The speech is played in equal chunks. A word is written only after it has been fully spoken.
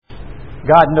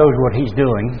God knows what He's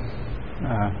doing.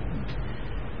 I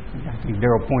think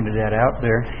Daryl pointed that out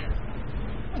there.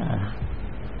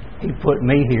 He put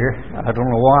me here. I don't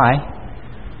know why.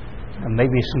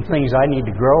 Maybe some things I need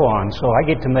to grow on. So I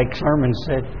get to make sermons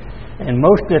and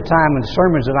most of the time the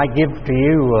sermons that I give to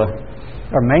you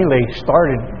are mainly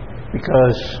started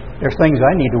because there's things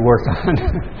I need to work on,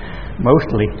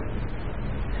 mostly.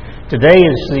 Today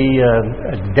is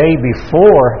the day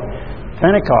before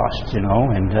Pentecost,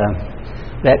 and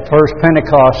that first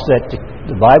Pentecost that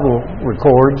the Bible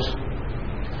records,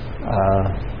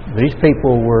 these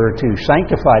people were to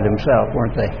sanctify themselves,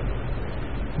 weren't they?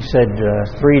 He said,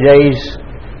 3 days,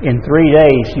 in 3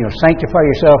 days, sanctify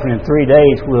yourself, and in 3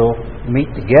 days we'll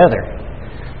meet together.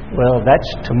 Well,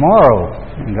 that's tomorrow,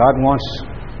 and God wants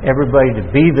everybody to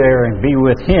be there and be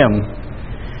with Him.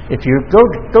 If you go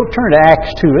turn to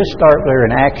Acts 2, let's start there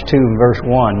in Acts 2 and verse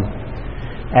 1.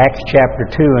 Acts chapter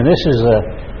 2, and this is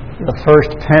the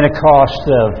first Pentecost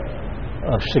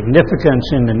of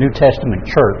significance in the New Testament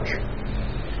church.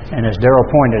 And as Daryl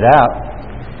pointed out,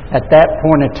 at that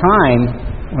point of time,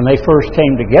 when they first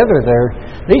came together there,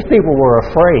 these people were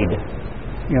afraid.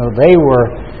 They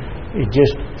were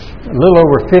just a little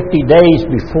over 50 days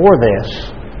before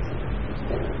this.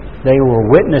 They were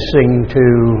witnessing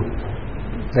to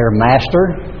their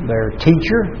master, their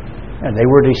teacher, and they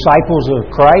were disciples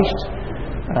of Christ.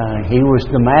 He was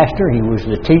the master, He was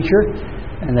the teacher,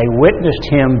 and they witnessed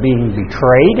Him being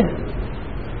betrayed,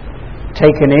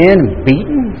 taken in,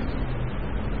 beaten,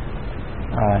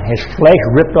 his flesh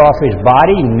ripped off His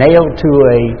body, nailed to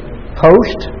a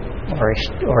post or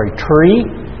a tree,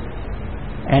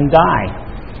 and die.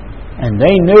 And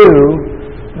they knew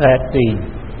that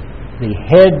the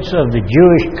heads of the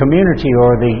Jewish community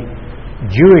or the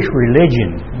Jewish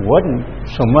religion wasn't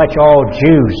so much all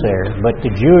Jews there, but the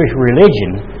Jewish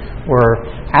religion were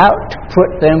out to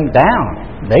put them down.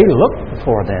 They looked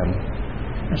for them.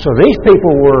 And so these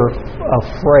people were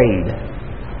afraid.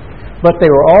 But they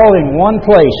were all in one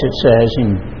place, it says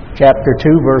in chapter 2,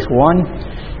 verse 1.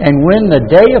 And when the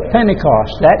day of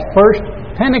Pentecost, that first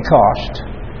Pentecost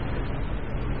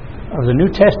of the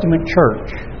New Testament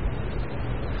church,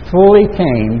 fully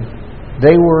came,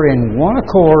 they were in one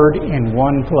accord in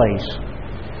one place.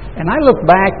 And I look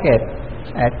back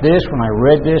at this, when I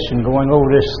read this and going over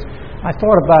this, I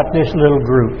thought about this little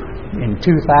group. In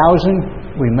 2000,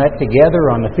 we met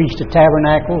together on the Feast of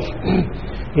Tabernacles.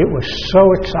 It was so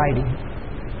exciting.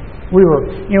 We were,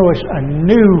 it was a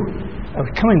new,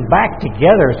 coming back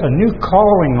together. It's a new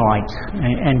calling light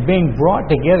and being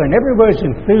brought together. And everybody's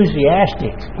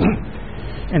enthusiastic.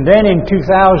 And then in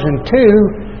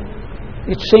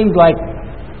 2002, it seemed like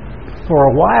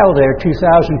for a while there,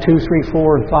 2002, 3,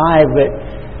 4, and 5, that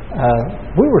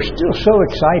we were still so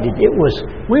excited.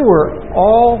 We were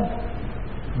all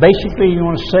basically, you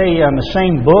want to say, on the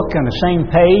same book, on the same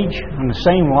page, on the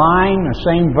same line, the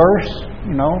same verse,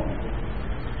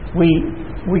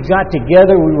 We got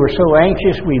together, we were so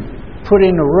anxious, we put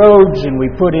in the roads and we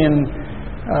put in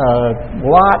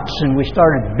lots and we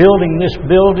started building this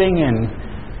building and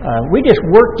we just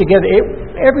worked together.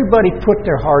 Everybody put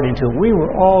their heart into it. We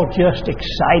were all just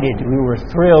excited. We were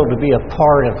thrilled to be a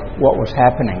part of what was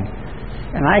happening.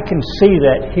 And I can see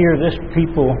that here, this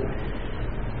people,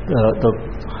 the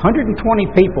 120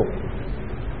 people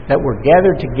that were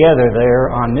gathered together there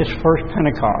on this first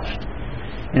Pentecost.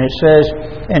 And it says,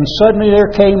 and suddenly there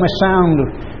came a sound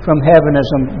from heaven as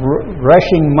a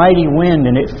rushing mighty wind,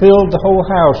 and it filled the whole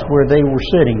house where they were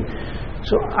sitting.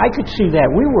 So I could see that.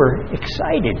 We were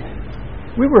excited.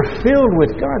 We were filled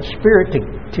with God's Spirit to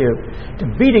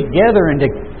be together and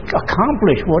to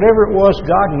accomplish whatever it was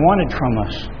God wanted from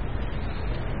us.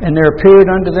 And there appeared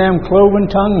unto them cloven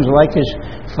tongues like as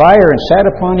fire, and sat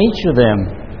upon each of them,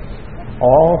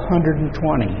 all 120.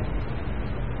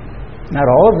 Not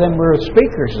all of them were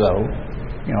speakers, though.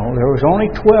 There was only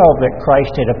 12 that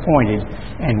Christ had appointed,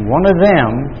 and one of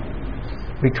them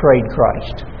betrayed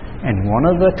Christ, and one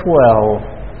of the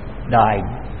 12 died.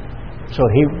 So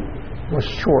he was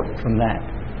short from that.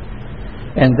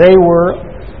 And they were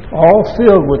all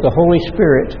filled with the Holy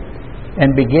Spirit,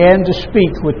 and began to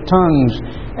speak with tongues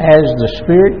as the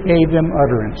Spirit gave them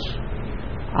utterance.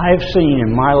 I've seen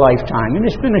in my lifetime, and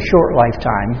it's been a short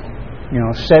lifetime,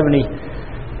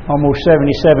 almost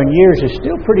 77 years is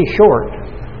still pretty short.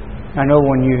 I know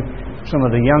when some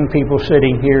of the young people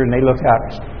sitting here and they look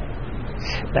out,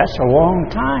 that's a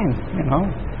long time,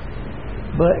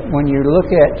 But when you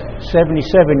look at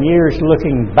 77 years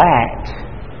looking back,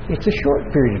 it's a short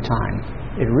period of time.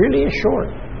 It really is short.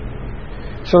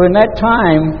 So in that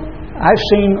time, I've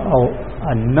seen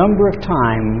a number of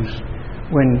times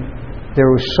when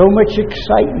there was so much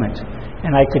excitement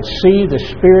And I could see the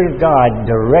Spirit of God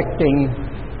directing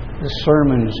the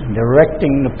sermons, and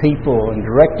directing the people, and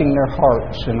directing their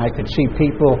hearts. And I could see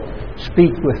people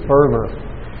speak with fervor.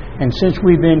 And since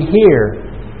we've been here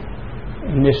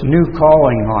in this new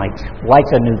calling, like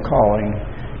a new calling,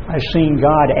 I've seen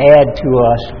God add to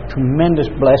us tremendous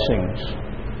blessings.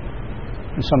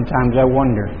 And sometimes I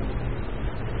wonder,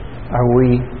 are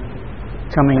we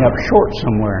coming up short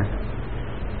somewhere?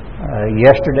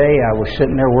 Yesterday I was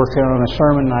sitting there working on a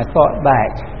sermon and I thought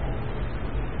back.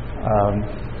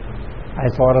 I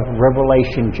thought of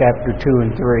Revelation chapter 2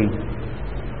 and 3.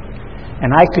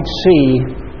 And I could see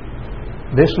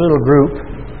this little group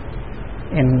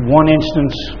in one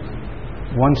instance,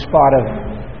 one spot of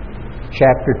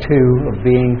chapter 2 of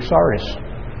being Sardis.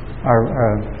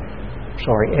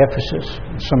 Ephesus,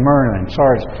 Smyrna, and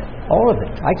Sardis. All of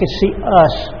it. I could see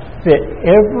us fit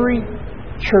every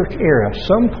church era,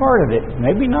 some part of it,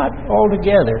 maybe not all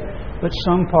together, but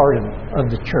some part of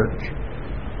the church.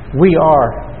 We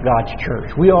are God's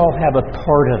church. We all have a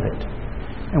part of it.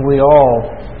 And we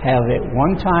all have at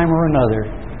one time or another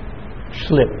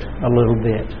slipped a little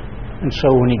bit. And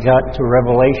so when he got to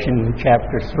Revelation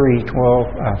chapter 3,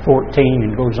 14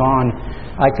 and goes on,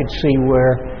 I could see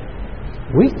where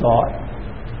we thought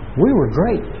we were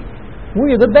great.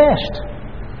 We are the best.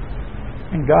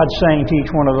 And God's saying to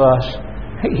each one of us,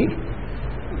 hey,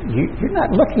 you're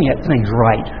not looking at things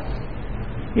right.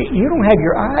 You don't have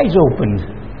your eyes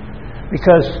opened.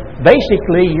 Because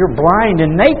basically you're blind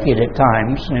and naked at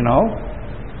times,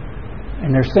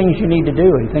 And there's things you need to do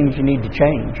and things you need to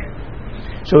change.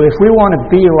 So if we want to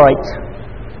be like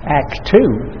Acts 2,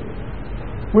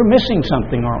 we're missing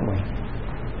something, aren't we?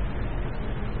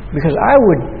 Because I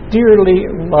would dearly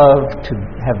love to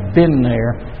have been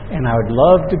there, and I would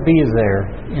love to be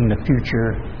there in the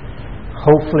future.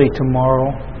 Hopefully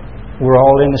tomorrow we're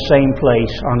all in the same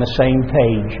place, on the same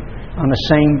page, on the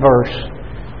same verse,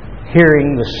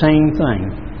 hearing the same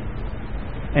thing,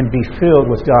 and be filled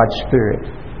with God's Spirit.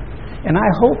 And I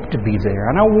hope to be there,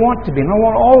 and I want to be, and I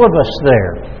want all of us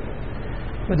there.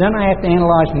 But then I have to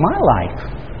analyze my life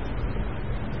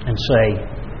and say,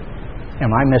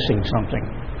 am I missing something?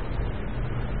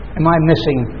 Am I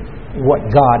missing what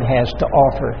God has to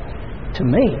offer to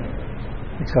me?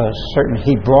 Because certainly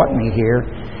He brought me here,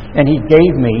 and He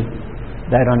gave me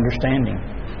that understanding.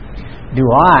 Do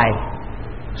I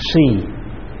see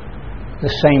the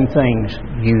same things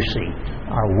you see?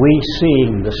 Are we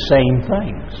seeing the same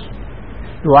things?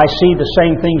 Do I see the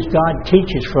same things God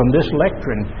teaches from this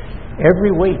lectern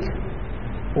every week?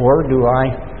 Or do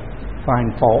I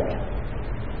find fault?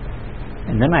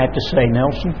 And then I have to say,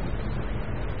 Nelson,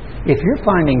 if you're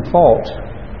finding fault,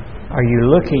 are you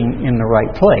looking in the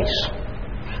right place?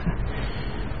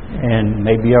 And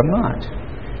maybe I'm not.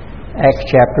 Acts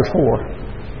chapter 4.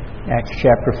 Acts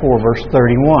chapter 4, verse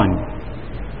 31.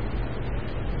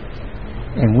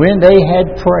 And when they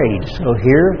had prayed, so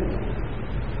here,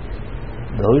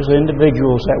 those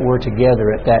individuals that were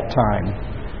together at that time,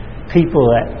 people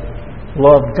that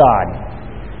loved God,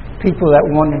 people that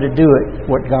wanted to do it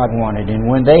what God wanted. And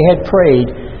when they had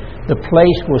prayed, the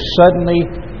place was suddenly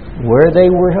where they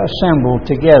were assembled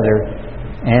together,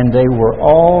 and they were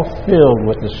all filled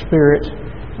with the Spirit,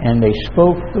 and they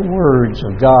spoke the words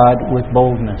of God with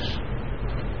boldness.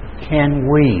 Can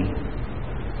we?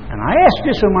 And I ask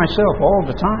this of myself all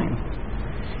the time.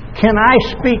 Can I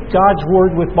speak God's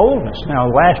Word with boldness? Now,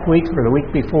 last week or the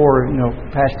week before,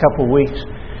 past couple of weeks,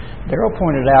 Darrell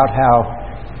pointed out how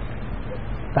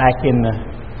back in the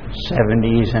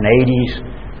 70s and 80s,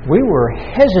 we were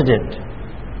hesitant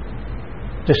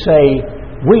to say,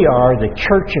 we are the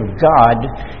Church of God,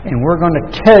 and we're going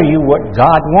to tell you what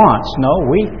God wants. No,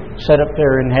 we sat up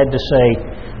there and had to say,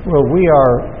 well, we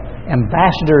are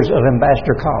ambassadors of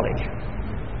Ambassador College,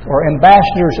 or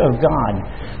ambassadors of God.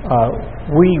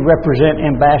 We represent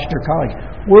Ambassador College.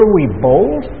 Were we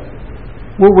bold?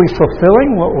 Were we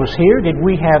fulfilling what was here? Did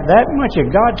we have that much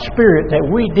of God's Spirit that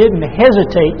we didn't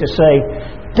hesitate to say,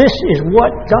 this is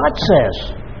what God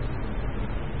says?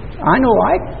 I know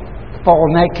I fall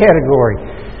in that category.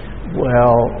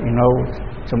 Well,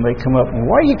 somebody come up,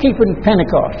 why are you keeping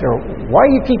Pentecost? Or why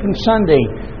are you keeping Sunday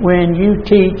when you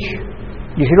teach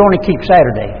you should only keep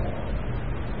Saturday?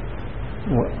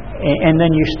 And then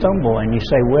you stumble and you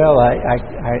say, well,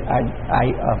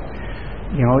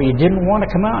 you didn't want to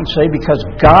come out and say, because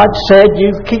God said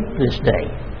you keep this day.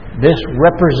 This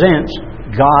represents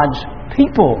God's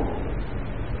people.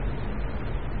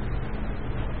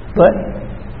 But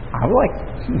I like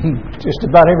just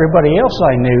about everybody else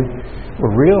I knew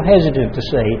were real hesitant to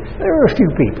say, there were a few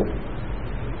people.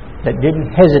 that didn't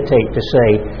hesitate to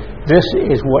say, this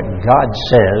is what God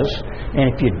says, and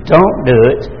if you don't do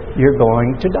it, you're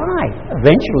going to die.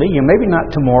 Eventually, maybe not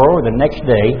tomorrow or the next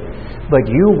day, but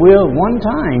you will one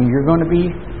time. You're going to be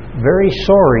very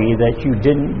sorry that you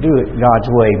didn't do it God's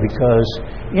way, because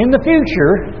in the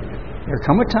future, there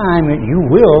come a time that you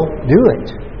will do it.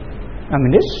 I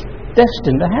mean, it's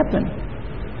destined to happen.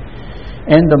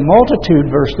 And the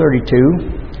multitude, verse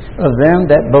 32, of them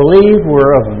that believed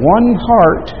were of one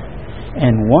heart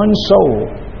and one soul.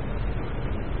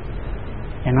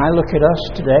 And I look at us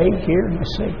today here and I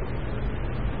say,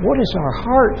 what is our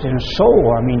heart and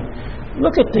soul? I mean,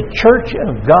 look at the church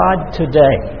of God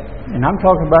today. And I'm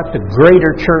talking about the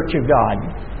greater church of God.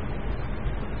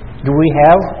 Do we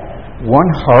have one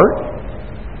heart,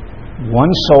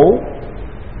 one soul?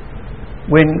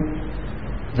 When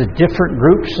the different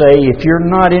groups say, if you're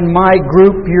not in my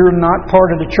group, you're not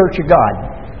part of the church of God.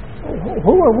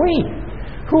 Who are we?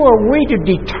 Who are we to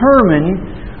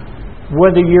determine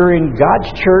whether you're in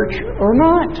God's church or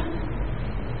not?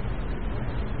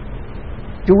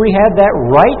 Do we have that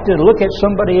right to look at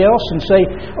somebody else and say,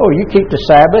 oh, you keep the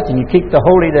Sabbath and you keep the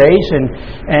holy days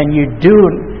and you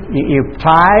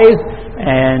tithe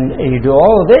and you do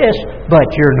all of this, but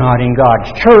you're not in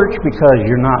God's church because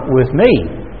you're not with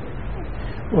me?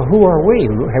 Well, who are we?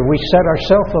 Have we set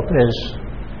ourselves up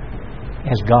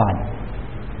as God?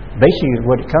 Basically, is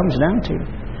what it comes down to.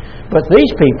 But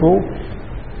these people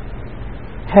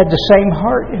had the same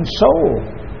heart and soul.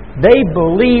 They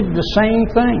believed the same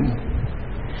thing.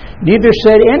 Neither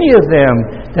said any of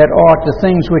them that ought the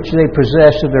things which they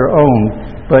possess of their own,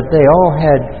 but they all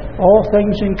had all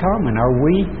things in common. Are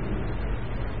we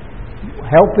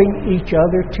helping each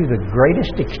other to the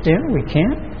greatest extent we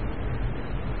can?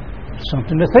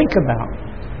 Something to think about.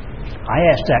 I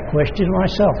ask that question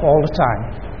myself all the time.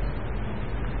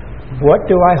 What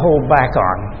do I hold back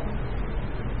on?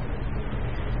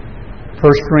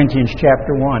 1 Corinthians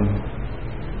chapter 1.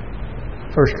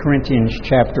 1 Corinthians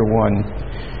chapter 1.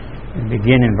 And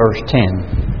begin in verse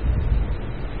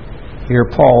 10. Here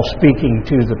Paul speaking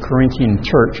to the Corinthian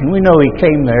church. And we know he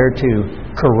came there to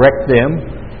correct them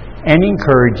and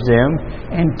encourage them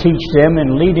and teach them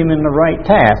and lead them in the right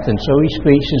path. And so he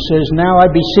speaks and says, now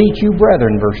I beseech you,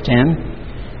 brethren, verse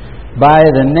 10, by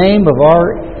the name of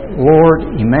our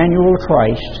Lord Emmanuel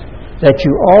Christ, that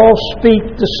you all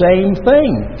speak the same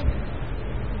thing.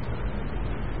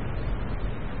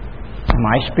 Am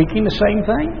I speaking the same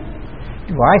thing?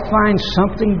 Do I find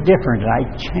something different that I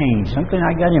change? Something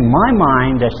I got in my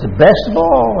mind that's the best of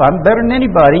all? I'm better than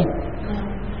anybody.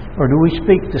 Or do we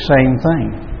speak the same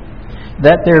thing?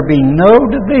 That there be no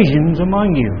divisions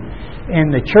among you.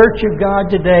 And the church of God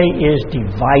today is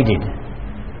divided.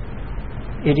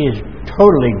 It is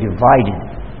totally divided.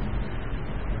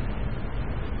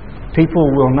 People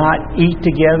will not eat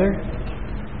together.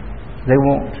 They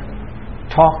won't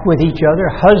talk with each other.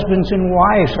 Husbands and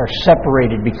wives are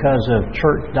separated because of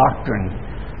church doctrine,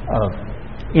 of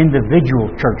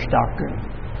individual church doctrine.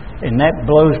 And that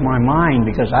blows my mind,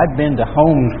 because I've been to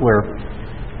homes where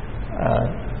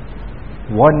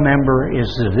one member is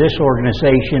of this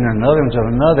organization and another one's of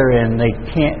another, and they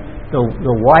can't.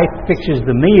 The wife fixes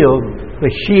the meal, but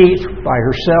she eats by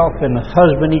herself and the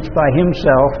husband eats by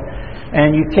himself,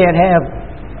 and you can't have.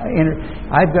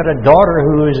 I've got a daughter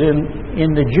who is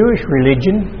in the Jewish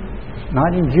religion,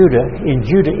 not in Judah, in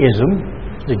Judaism,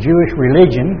 the Jewish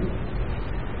religion,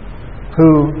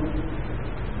 who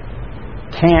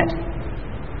can't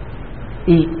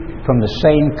eat from the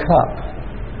same cup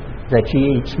that she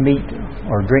eats meat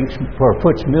or drinks or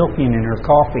puts milk in her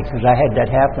coffee, because I had that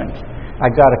happen. I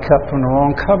got a cup from the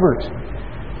wrong cupboard,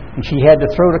 and she had to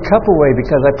throw the cup away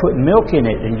because I put milk in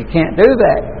it, and you can't do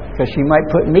that, because she might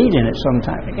put meat in it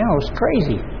sometime. You know, it's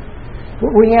crazy. But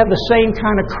we have the same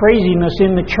kind of craziness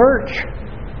in the church.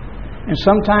 And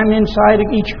sometime inside of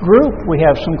each group we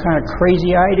have some kind of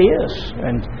crazy ideas.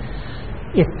 And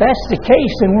if that's the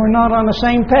case, then we're not on the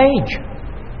same page.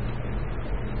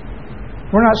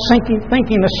 We're not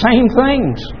thinking the same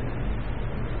things.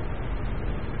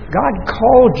 God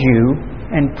called you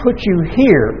and put you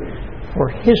here for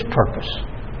His purpose,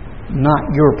 not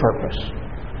your purpose.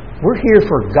 We're here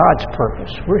for God's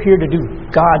purpose. We're here to do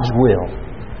God's will,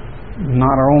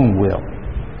 not our own will.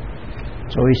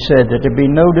 So he said that there be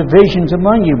no divisions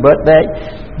among you, but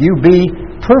that you be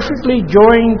perfectly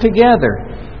joined together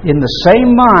in the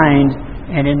same mind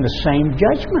and in the same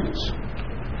judgments.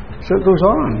 So it goes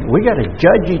on. We got to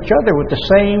judge each other with the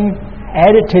same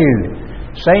attitude,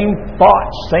 same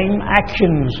thoughts, same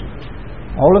actions.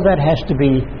 All of that has to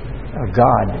be of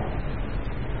God.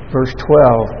 Verse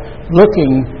 12,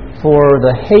 looking for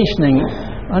the hastening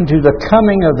unto the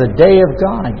coming of the day of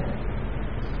God.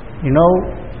 You know,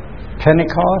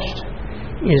 Pentecost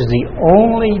is the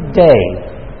only day,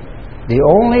 the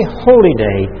only holy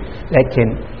day that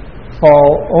can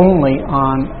fall only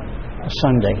on a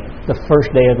Sunday, the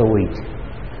first day of the week.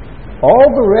 All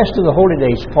the rest of the holy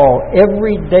days fall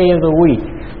every day of the week.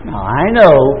 Now, I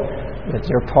know that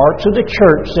there are parts of the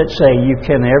church that say you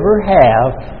can never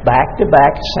have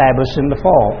back-to-back Sabbaths in the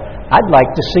fall. I'd like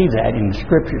to see that in the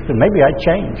Scriptures, but maybe I'd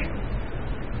change.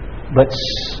 But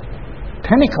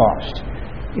Pentecost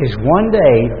is one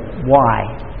day. Why?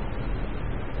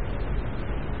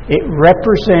 It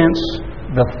represents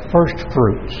the first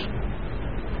fruits.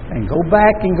 And go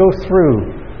back and go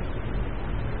through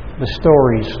the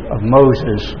stories of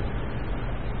Moses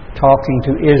talking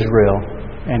to Israel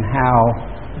and how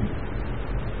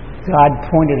God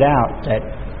pointed out that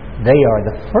they are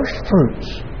the first fruits.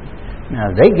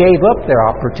 Now, they gave up their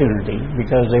opportunity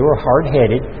because they were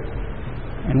hard-headed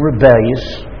and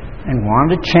rebellious and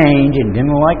wanted to change and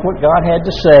didn't like what God had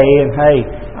to say, and hey,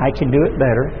 I can do it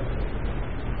better.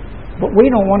 But we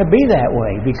don't want to be that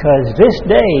way, because this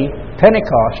day,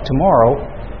 Pentecost, tomorrow,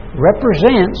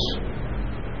 represents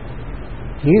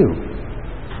you.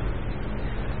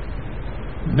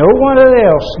 No one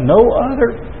else, no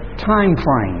other time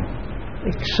frame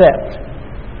except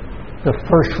the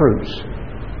first fruits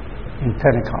in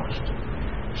Pentecost.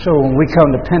 So when we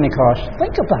come to Pentecost,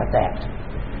 think about that.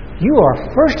 You are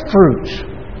first fruits.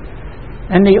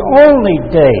 And the only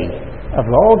day of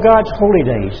all God's holy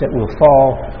days that will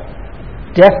fall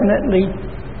definitely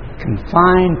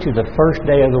confined to the first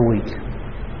day of the week.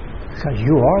 Because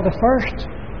you are the first.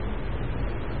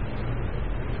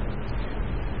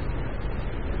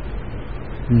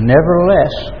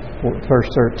 Nevertheless, verse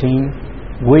 13,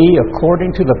 we,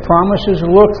 according to the promises,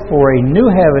 look for a new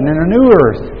heaven and a new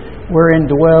earth wherein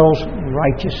dwells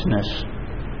righteousness.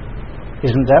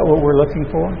 Isn't that what we're looking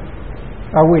for?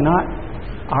 Are we not?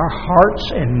 Our hearts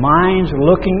and minds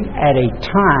looking at a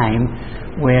time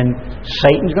when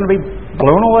Satan's going to be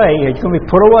blown away, he's going to be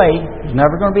put away, he's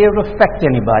never going to be able to affect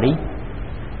anybody,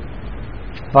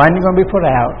 he's finally going to be put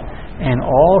out, and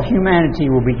all humanity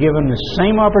will be given the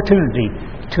same opportunity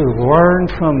to learn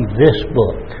from this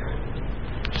book.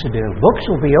 So their books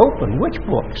will be open. Which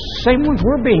books? Same ones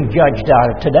we're being judged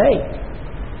out of today.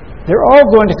 They're all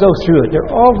going to go through it.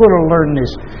 They're all going to learn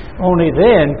this. Only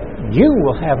then you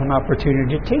will have an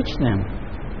opportunity to teach them.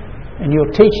 And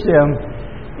you'll teach them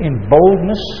in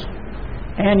boldness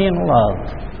and in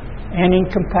love and in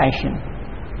compassion.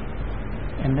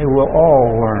 And they will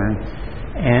all learn.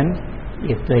 And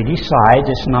if they decide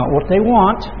it's not what they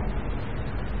want,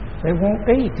 they won't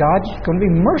be. God's going to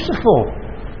be merciful,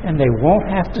 and they won't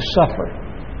have to suffer.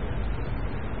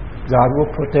 God will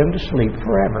put them to sleep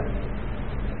forever.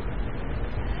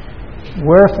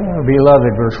 Wherefore,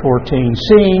 beloved, verse 14,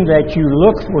 seeing that you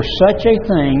look for such a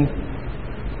thing,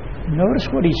 notice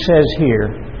what he says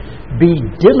here, be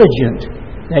diligent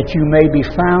that you may be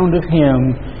found of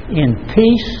him in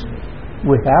peace,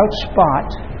 without spot,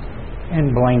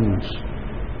 and blameless.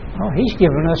 Oh, he's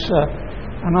given us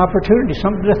an opportunity,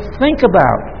 something to think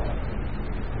about.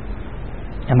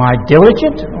 Am I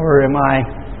diligent or am I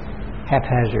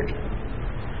haphazard?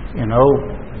 You know,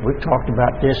 we've talked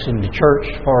about this in the church,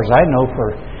 as far as I know,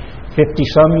 for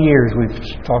 50-some years. We've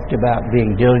talked about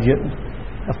being diligent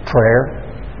of prayer,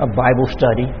 of Bible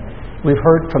study. We've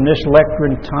heard from this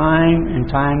lectern time and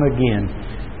time again,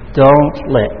 don't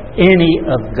let any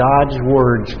of God's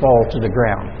words fall to the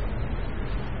ground.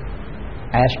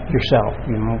 Ask yourself,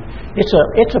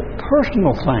 it's a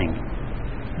personal thing.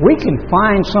 We can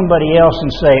find somebody else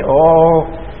and say, oh,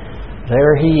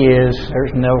 there he is.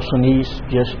 There's Nelson. He's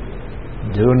just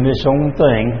doing his own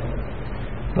thing.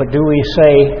 But do we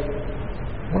say,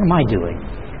 what am I doing?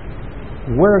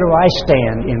 Where do I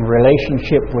stand in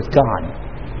relationship with God?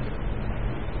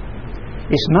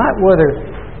 It's not whether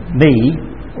me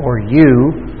or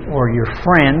you or your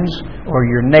friends or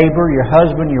your neighbor, your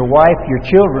husband, your wife, your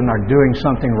children are doing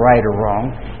something right or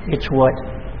wrong. It's what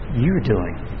you're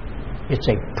doing. It's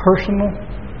a personal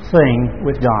thing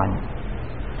with God.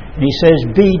 And he says,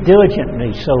 be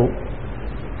diligently. So,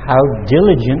 how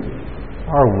diligent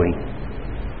are we?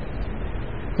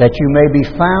 That you may be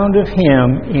found of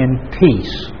him in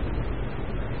peace.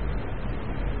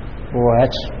 Boy,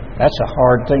 that's a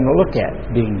hard thing to look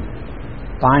at.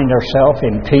 Find ourselves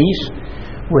in peace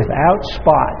without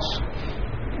spots.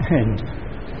 And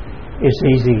it's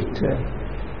easy to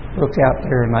look out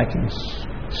there and I can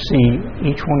see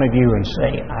each one of you and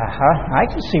say, I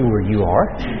can see where you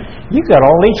are. You've got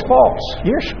all these faults.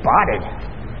 You're spotted.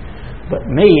 But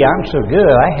me, I'm so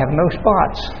good, I have no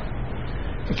spots.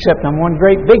 Except I'm one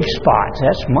great big spot.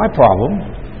 That's my problem.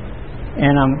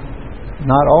 And I'm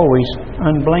not always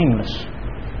unblameless.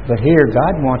 But here,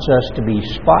 God wants us to be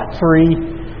spot-free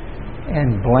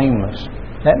and blameless.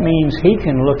 That means He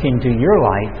can look into your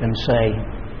life and say,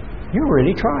 you're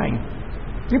really trying.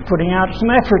 You're putting out some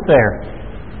effort there.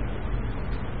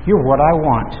 You're what I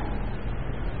want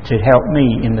to help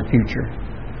me in the future.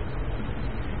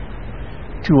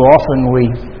 Too often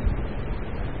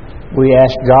we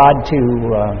ask God to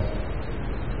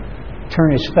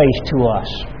turn His face to us,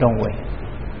 don't we?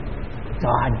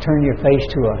 God, turn your face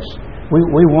to us.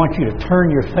 We want you to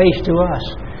turn your face to us.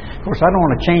 Of course, I don't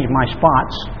want to change my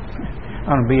spots. I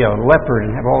want to be a leopard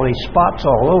and have all these spots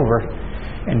all over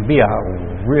and be a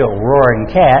real roaring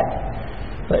cat.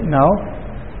 But no.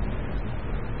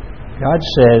 God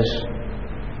says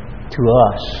to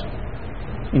us,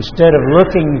 instead of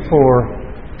looking for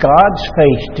God's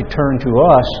face to turn to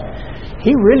us,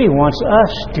 He really wants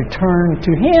us to turn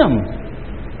to Him.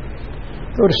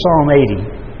 Go to Psalm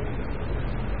 80.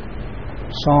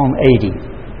 Psalm 80.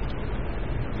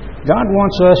 God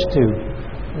wants us to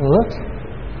look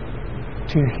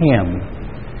to Him.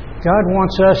 God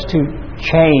wants us to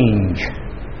change.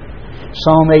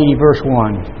 Psalm 80, verse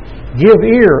 1. Give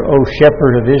ear, O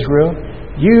shepherd of Israel,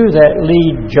 you that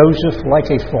lead Joseph like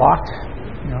a flock.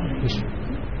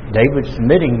 David's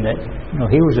admitting that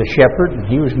he was a shepherd, and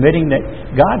he was admitting that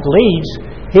God leads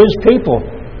His people.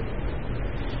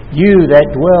 You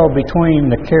that dwell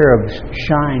between the cherubs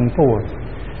shine forth.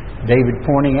 David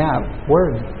pointing out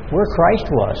where Christ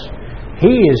was.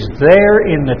 He is there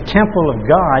in the temple of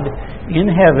God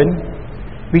in heaven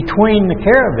between the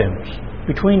cherubims,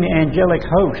 between the angelic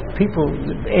host,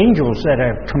 angels that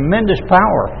have tremendous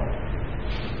power.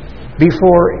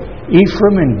 Before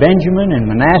Ephraim and Benjamin and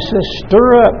Manasseh,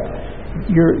 stir up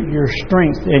your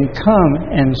strength and come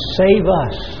and save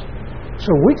us.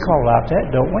 So we call out that,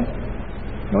 don't we?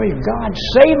 God,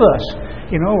 save us.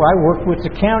 I work with the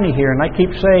county here, and I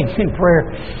keep saying in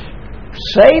prayer,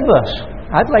 save us.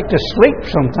 I'd like to sleep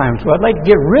sometimes, so I'd like to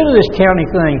get rid of this county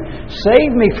thing.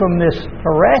 Save me from this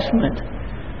harassment.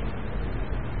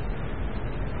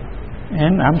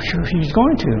 And I'm sure He's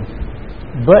going to.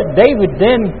 But David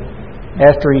then,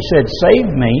 after he said,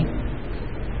 save me,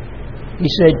 he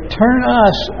said, turn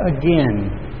us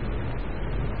again.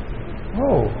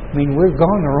 We've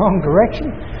gone the wrong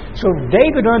direction. So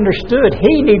David understood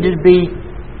he needed to be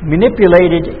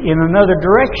manipulated in another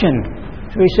direction.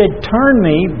 So he said, turn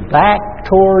me back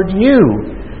toward you,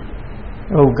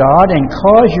 O God, and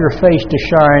cause your face to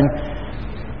shine,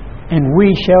 and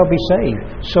we shall be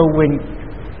saved. So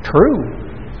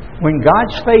when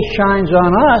God's face shines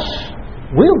on us,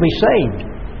 we'll be saved.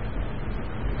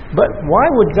 But why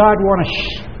would God want to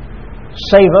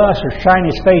save us or shine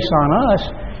His face on us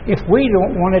if we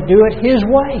don't want to do it His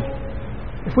way?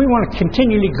 If we want to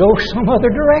continually go some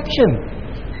other direction?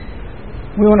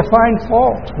 We want to find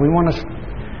fault. We want to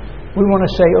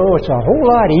say, it's a whole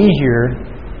lot easier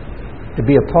to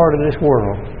be a part of this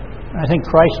world. I think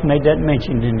Christ made that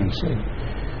mention, didn't He? He said,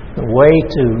 the way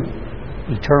to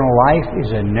eternal life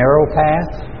is a narrow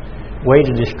path. Way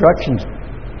to destruction,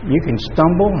 you can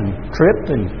stumble and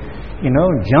trip and,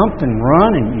 jump and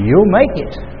run and you'll make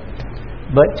it.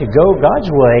 But to go God's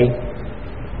way,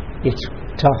 it's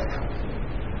tough.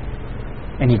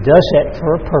 And He does that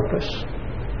for a purpose.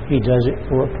 He does it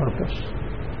for a purpose.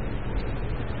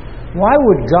 Why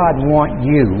would God want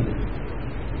you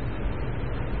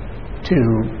to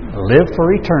live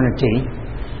for eternity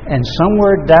and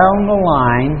somewhere down the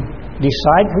line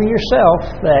decide for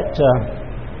yourself that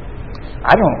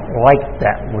I don't like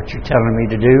that, what you're telling me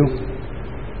to do.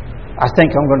 I think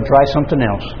I'm going to try something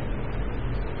else.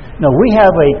 No, we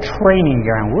have a training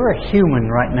ground. We're a human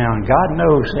right now, and God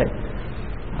knows that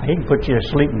He can put you to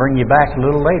sleep and bring you back a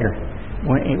little later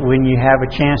when you have a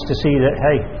chance to see that,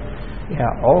 hey,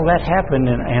 all that happened,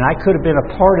 and I could have been a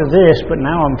part of this, but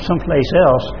now I'm someplace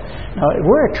else. Now,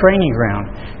 we're a training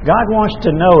ground. God wants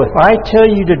to know if I tell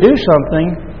you to do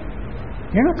something,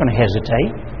 you're not going to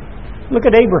hesitate. Look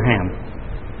at Abraham.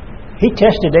 He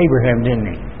tested Abraham, didn't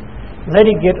He? Let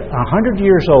him get 100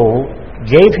 years old,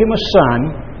 gave him a son,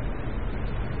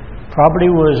 probably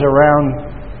was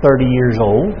around 30 years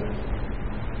old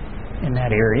in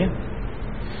that area.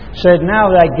 Said, now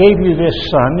that I gave you this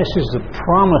son, this is the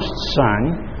promised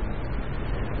son,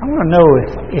 I want to know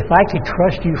if I could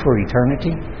trust you for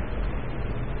eternity.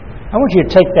 I want you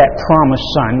to take that promised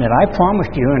son that I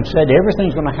promised you and said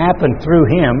everything's going to happen through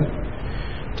him,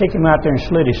 take him out there and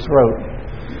slit his throat.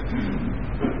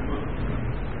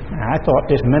 Now, I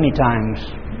thought this many times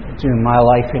through my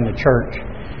life in the church.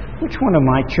 Which one of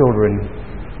my children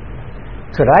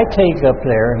could I take up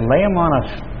there and lay them on a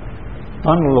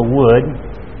bundle of wood,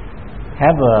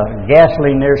 have a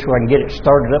gasoline there so I can get it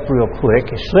started up real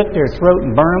quick, and slit their throat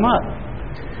and burn them up?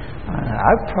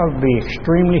 I'd probably be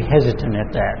extremely hesitant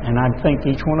at that. And I think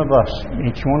each one of us,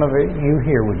 each one of you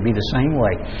here would be the same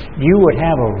way. You would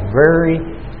have a very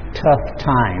tough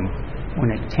time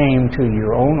when it came to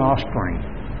your own offspring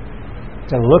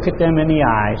to look at them in the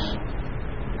eyes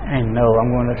and know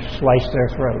I'm going to slice their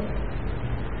throat.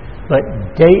 But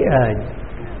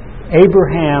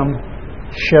Abraham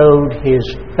showed his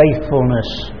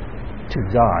faithfulness to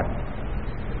God.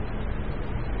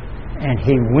 And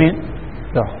he went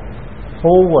the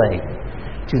whole way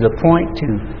to the point to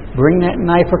bring that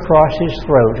knife across his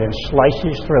throat and slice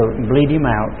his throat and bleed him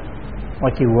out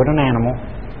like you would an animal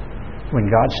when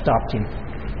God stopped him.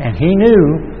 And he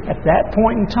knew at that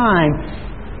point in time,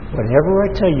 whatever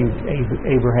I tell you,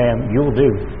 Abraham, you'll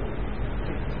do.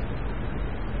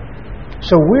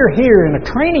 So we're here in a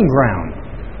training ground.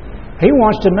 He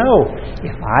wants to know,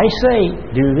 if I say,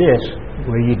 do this,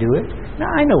 will you do it? Now,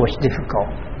 I know it's difficult.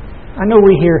 I know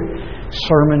we hear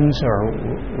sermons or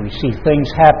we see things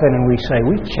happen and we say,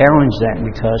 we challenge that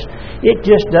because it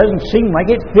just doesn't seem like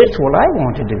it fits what I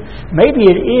want to do. Maybe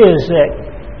it is that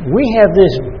we have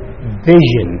this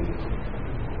vision,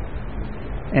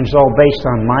 and it's all based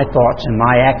on my thoughts and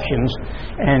my actions,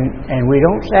 and we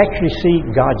don't actually see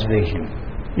God's vision.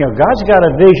 You know, God's got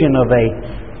a vision of a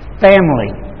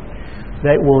family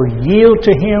that will yield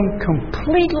to Him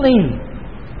completely,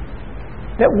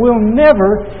 that will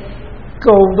never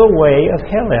go the way of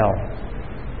Hillel.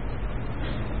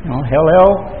 You know,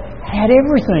 Hillel had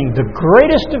everything, the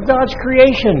greatest of God's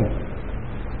creation.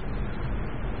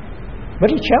 But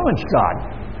he challenged God,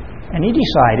 and he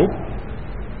decided,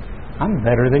 I'm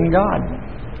better than God.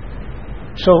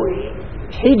 So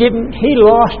he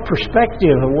lost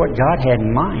perspective of what God had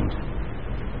in mind.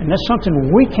 And that's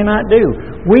something we cannot do.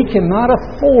 We cannot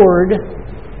afford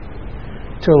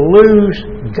to lose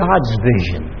God's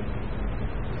vision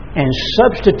and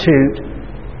substitute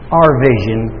our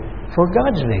vision for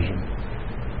God's vision.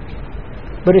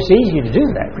 But it's easy to do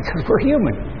that because we're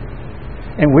human.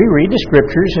 And we read the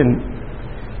Scriptures and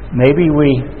maybe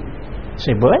we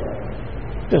say, but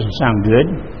that doesn't sound good.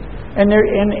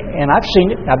 And I've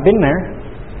seen it. I've been there.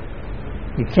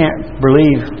 You can't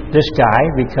believe this guy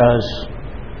because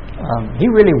he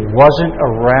really wasn't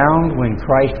around when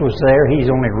Christ was there. He's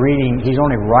only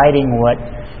writing what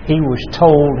he was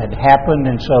told had happened,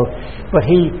 and so. But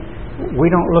we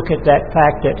don't look at that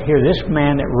fact that here, this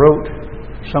man that wrote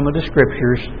some of the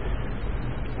Scriptures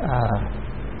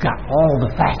got all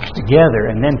the facts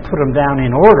together and then put them down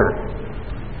in order.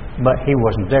 But he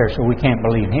wasn't there, so we can't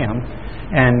believe him.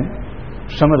 And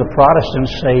some of the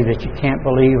Protestants say that you can't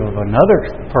believe of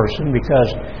another person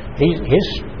because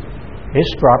his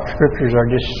Scriptures are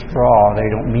just straw. They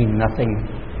don't mean nothing.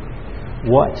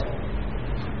 What?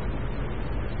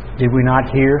 Did we not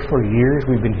hear for years?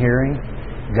 We've been hearing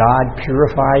God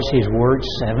purifies His Word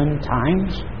 7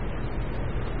 times.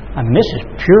 I mean, this is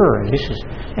pure.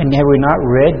 And have we not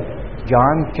read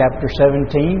John chapter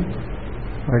 17,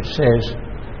 where it says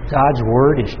God's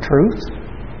Word is truth?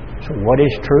 So what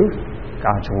is truth?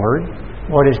 God's Word.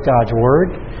 What is God's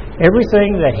Word?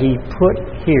 Everything that He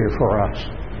put here for us.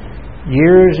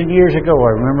 Years and years ago, I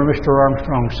remember Mr.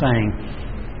 Armstrong saying,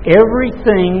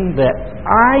 everything that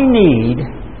I need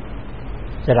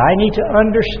to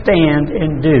understand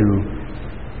and do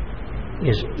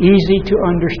is easy to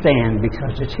understand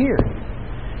because it's here.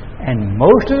 And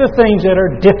most of the things that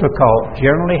are difficult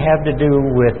generally have to do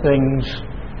with things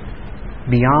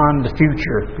beyond the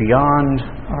future, beyond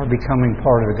our becoming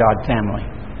part of the God family.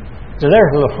 So they're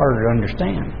a little harder to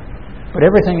understand. But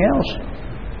everything else,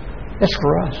 that's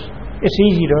for us. It's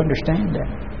easy to understand that.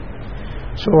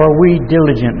 So are we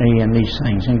diligently in these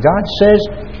things? And God says,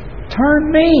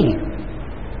 turn me.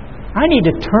 I need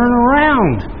to turn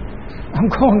around. I'm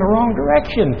going the wrong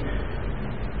direction.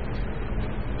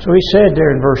 So He said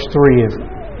there in verse 3 of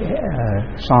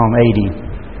Psalm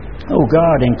 80, O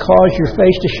God, and cause your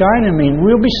face to shine on me, and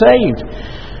we'll be saved.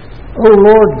 O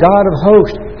Lord God of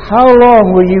hosts, how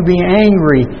long will you be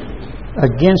angry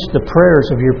against the prayers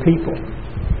of your people?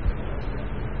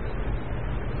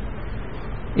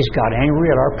 Is God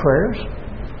angry at our prayers?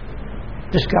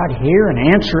 Does God hear and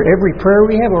answer every prayer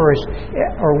we have?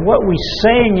 Or what we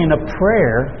saying in a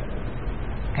prayer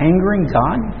angering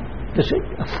God? Does it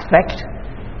affect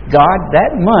God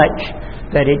that much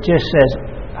that it just says,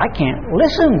 I can't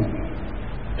listen?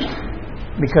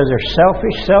 Because they're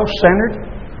selfish, self-centered?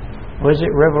 Was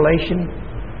it Revelation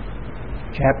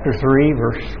chapter 3,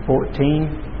 verse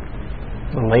 14?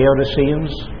 The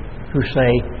Laodiceans who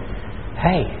say,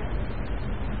 hey,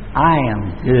 I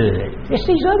am good. It's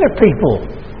these other people.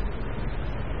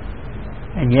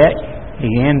 And yet,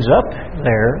 he ends up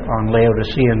there on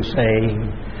Laodicea and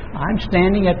saying, I'm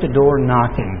standing at the door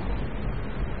knocking.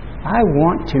 I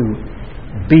want to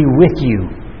be with you.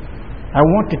 I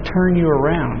want to turn you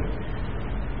around.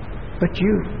 But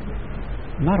you're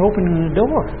not opening the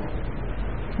door.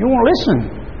 You won't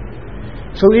listen.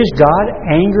 So is God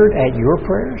angered at your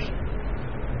prayers?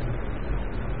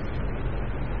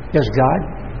 Does God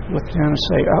look down and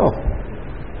say, oh,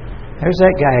 there's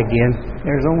that guy again.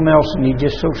 There's old Nelson. He's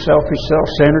just so selfish,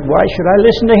 self-centered. Why should I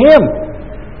listen to him?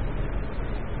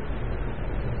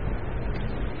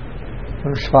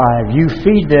 Verse 5, you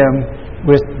feed them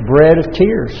with bread of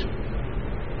tears.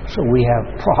 So we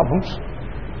have problems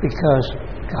because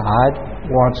God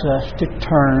wants us to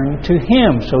turn to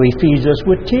Him. So He feeds us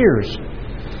with tears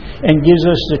and gives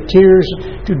us the tears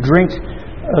to drink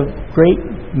of great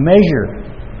measure.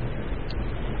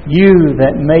 You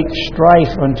that make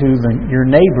strife unto your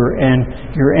neighbor and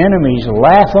your enemies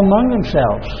laugh among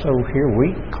themselves. So here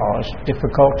we cause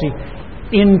difficulty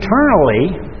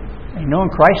internally. You know,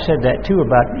 and Christ said that too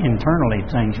about internally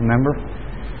things, remember?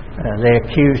 They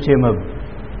accused Him of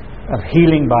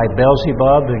healing by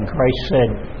Beelzebub, and Christ said,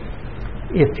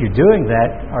 if you're doing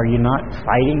that, are you not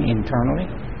fighting internally?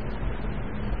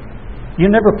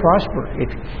 You'll never prosper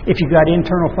if you've got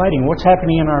internal fighting. What's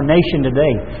happening in our nation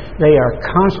today? They are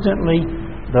constantly,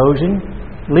 those in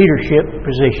leadership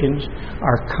positions,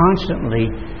 are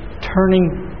constantly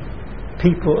turning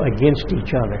people against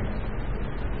each other.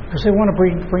 Because they want to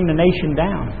bring the nation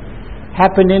down.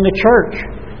 Happened in the church.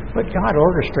 But God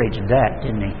orchestrated that,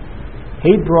 didn't He?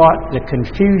 He brought the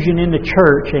confusion in the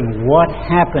church, and what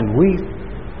happened?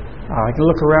 I can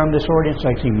look around this audience,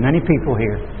 I see many people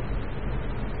here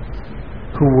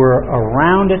who were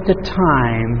around at the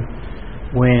time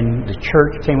when the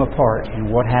church came apart. And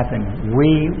what happened?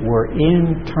 We were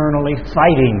internally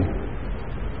fighting.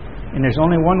 And there's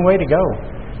only one way to go.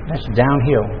 That's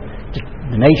downhill.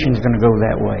 The nation's going to go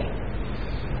that way.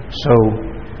 So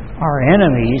our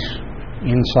enemies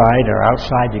inside or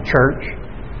outside the church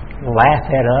laugh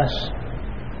at us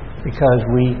because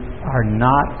we are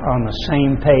not on the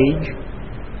same page.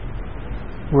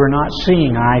 We're not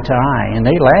seeing eye to eye, and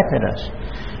they laugh at us.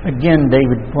 Again,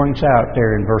 David points out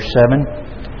there in verse 7,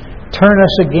 turn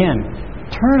us again.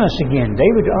 Turn us again.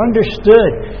 David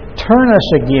understood. Turn us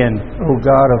again, O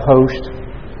God of hosts,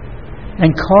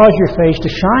 and cause your face to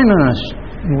shine on us,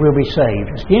 and we'll be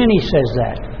saved. Again, he says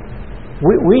that.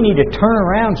 We need to turn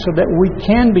around so that we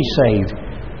can be saved.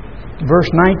 Verse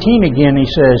 19 again, he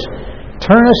says,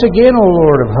 turn us again, O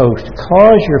Lord of hosts,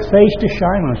 cause your face to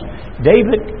shine on us.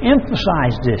 David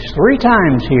emphasized this 3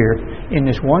 times here in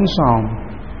this one psalm.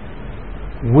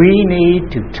 We need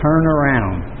to turn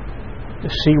around to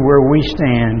see where we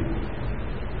stand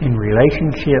in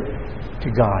relationship to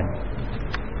God.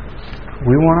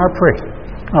 We want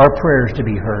our prayers to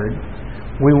be heard.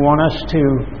 We want us to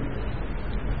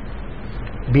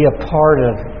be a part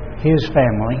of His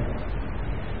family.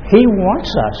 He wants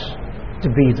us to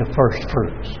be the first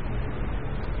fruits.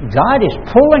 God is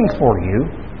pulling for you.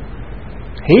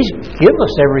 He's given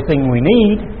us everything we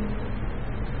need.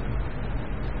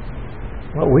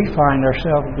 But we find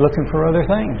ourselves looking for other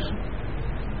things.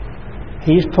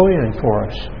 He's pulling for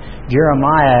us.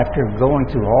 Jeremiah, after going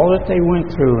through all that they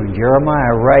went through, and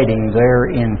Jeremiah writing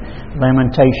there in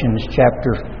Lamentations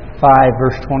chapter 5,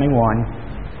 verse 21,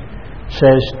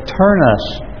 says,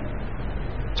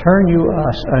 Turn you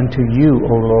us unto you,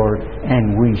 O Lord,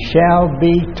 and we shall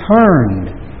be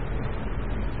turned.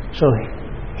 So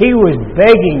he was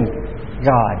begging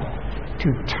God to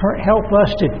help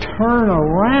us to turn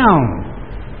around.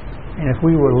 And if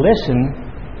we will listen,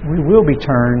 we will be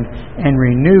turned and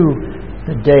renew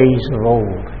the days of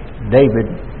old. David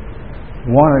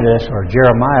wanted us, or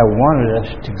Jeremiah wanted us,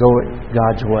 to go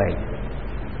God's way.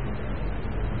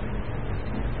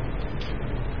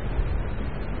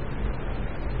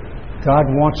 God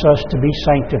wants us to be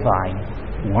sanctified.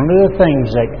 One of the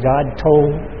things that God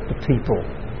told the people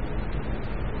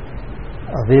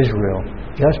of Israel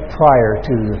just prior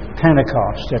to the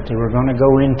Pentecost that they were going to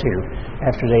go into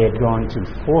after they had gone through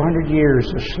 400 years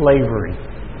of slavery,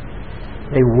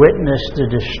 they witnessed the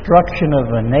destruction of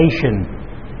a nation.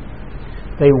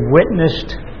 They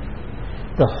witnessed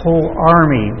the whole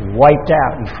army wiped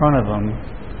out in front of them.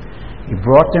 He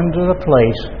brought them to the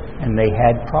place and they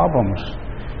had problems.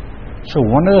 So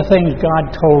one of the things God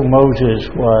told Moses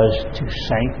was to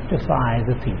sanctify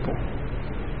the people.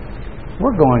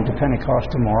 We're going to Pentecost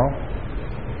tomorrow.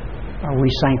 Are we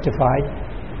sanctified?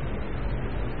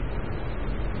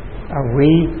 Are we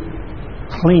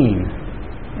clean?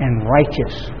 and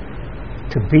righteous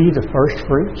to be the first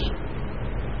fruits?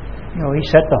 You know, He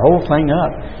set the whole thing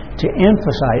up to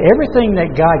emphasize everything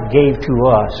that God gave to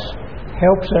us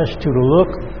helps us to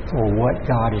look for what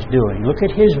God is doing. Look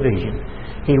at His vision.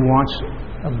 He wants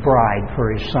a bride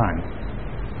for His Son.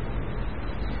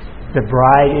 The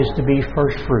bride is to be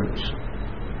first fruits.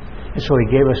 And so He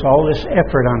gave us all this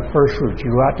effort on first fruits.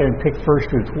 You go out there and pick first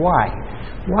fruits. Why?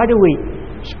 Why do we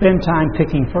spend time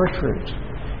picking first fruits?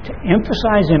 To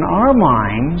emphasize in our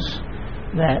minds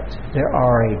that there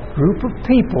are a group of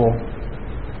people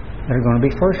that are going to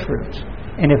be first fruits.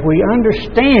 And if we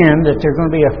understand that there are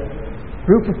going to be a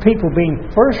group of people being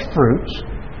first fruits,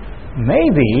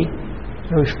 maybe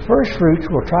those first fruits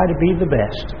will try to be the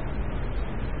best.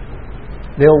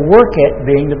 They'll work at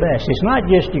being the best. It's not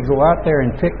just you go out there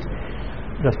and pick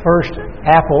the first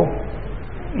apple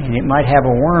and it might have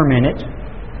a worm in it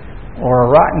or a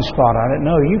rotten spot on it.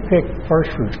 No, you pick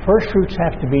first fruits. First fruits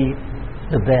have to be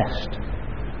the best.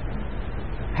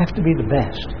 Have to be the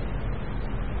best.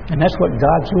 And that's what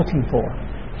God's looking for.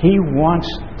 He wants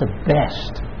the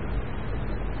best.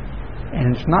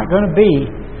 And it's not going to be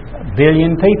a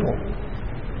billion people.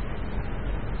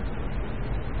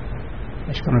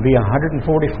 It's going to be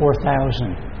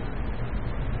 144,000.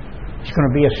 It's going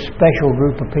to be a special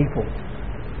group of people.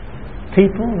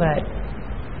 People that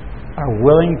are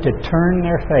willing to turn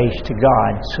their face to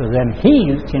God so then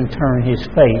He can turn His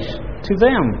face to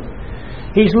them.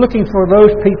 He's looking for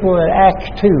those people at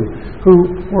Acts 2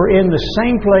 who were in the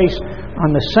same place,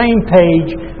 on the same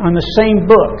page, on the same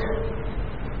book,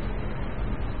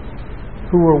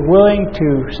 who were willing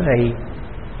to say,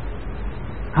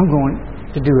 I'm going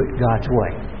to do it God's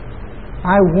way.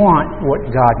 I want what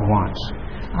God wants.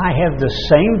 I have the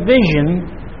same vision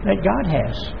that God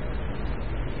has.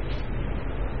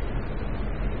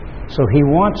 So He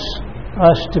wants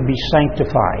us to be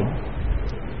sanctified.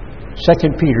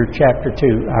 2 Peter chapter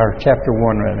 2, or chapter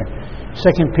 1 rather.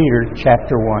 2 Peter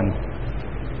chapter 1,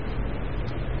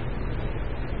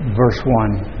 verse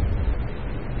 1.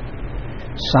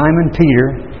 Simon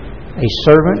Peter, a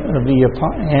servant of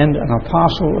and an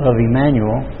apostle of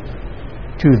Emmanuel,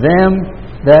 to them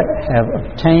that have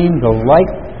obtained the like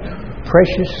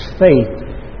precious faith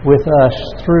with us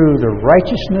through the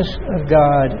righteousness of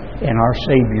God and our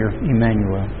Savior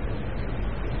Emmanuel.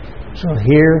 So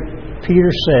here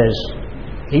Peter says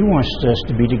he wants us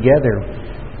to be together,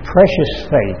 precious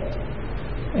faith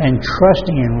and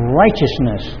trusting in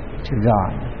righteousness to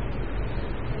God.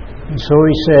 And so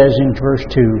he says in verse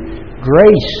 2,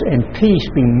 grace and peace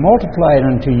be multiplied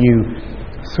unto you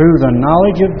through the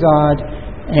knowledge of God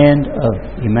and of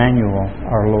Emmanuel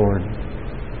our Lord.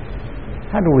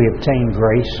 How do we obtain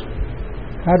grace?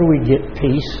 How do we get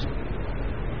peace?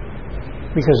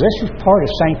 Because this is part of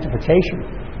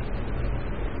sanctification.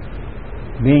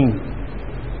 Being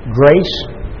grace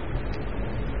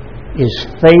is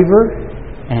favor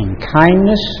and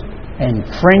kindness and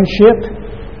friendship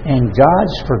and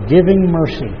God's forgiving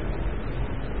mercy.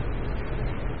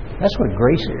 That's what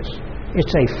grace is.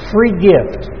 It's a free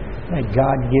gift that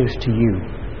God gives to you.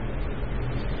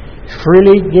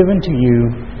 Freely given to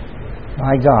you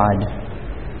by God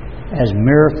as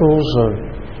miracles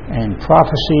and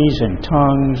prophecies and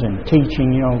tongues and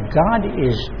teaching. You know, God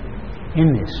is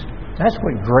in this. That's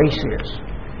what grace is.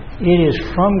 It is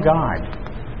from God.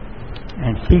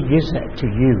 And He gives that to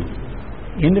you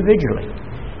individually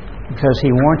because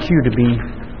He wants you to be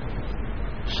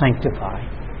sanctified.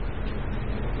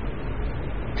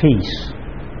 Peace.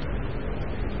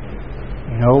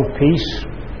 You know, peace,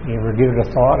 you ever give it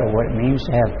a thought of what it means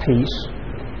to have peace?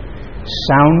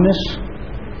 Soundness,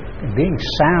 being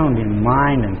sound in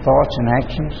mind and thoughts and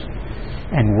actions,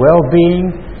 and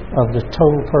well-being of the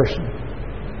total person.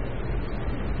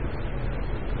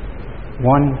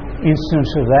 One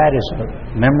instance of that is a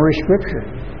memory scripture.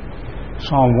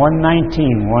 Psalm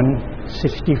 119,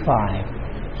 165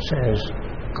 says,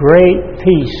 great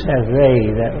peace have they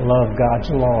that love God's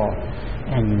law,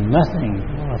 and nothing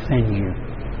will offend you.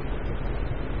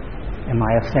 Am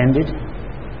I offended?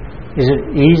 Is it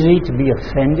easy to be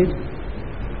offended?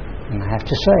 And I have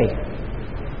to say,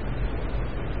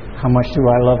 how much do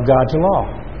I love God's law?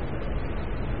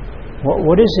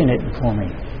 What is in it for me?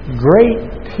 Great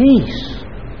peace.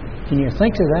 Can you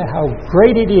think of that? How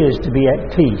great it is to be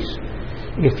at peace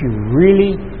if you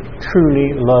really,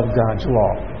 truly love God's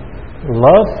law.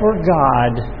 Love for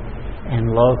God and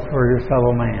love for your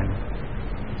fellow man.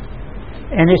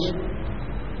 And it's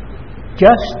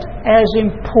just as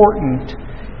important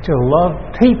to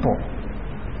love people,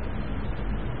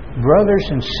 brothers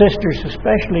and sisters,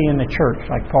 especially in the church,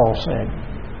 like Paul said,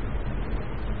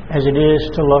 as it is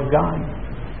to love God.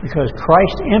 Because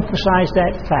Christ emphasized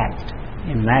that fact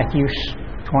in Matthew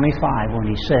 25 when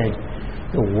He said,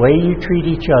 the way you treat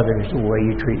each other is the way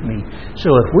you treat me.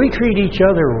 So if we treat each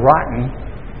other rotten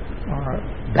or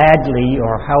badly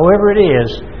or however it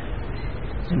is,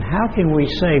 then how can we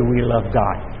say we love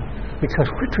God?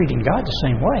 Because we're treating God the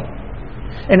same way.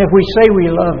 And if we say we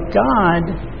love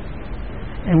God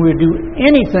and we do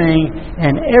anything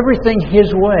and everything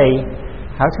His way,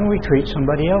 how can we treat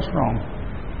somebody else wrong?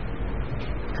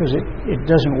 Because it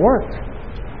doesn't work.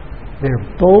 They're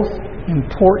both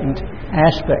important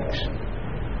aspects.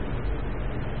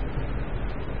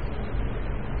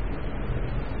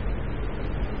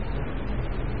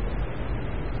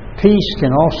 Peace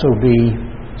can also be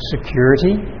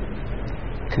security,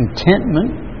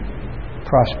 contentment,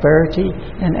 prosperity,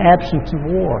 and absence of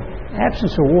war.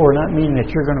 Absence of war not meaning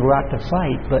that you're going to go out to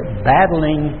fight, but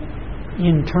battling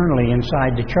internally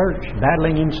inside the church,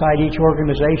 battling inside each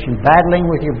organization, battling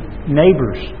with your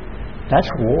neighbors. That's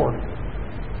war.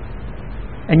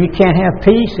 And you can't have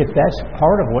peace if that's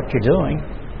part of what you're doing.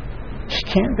 It just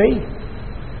can't be.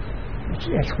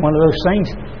 It's one of those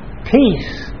things.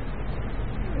 Peace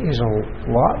is a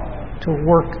lot to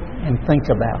work and think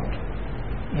about.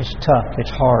 It's tough.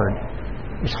 It's hard.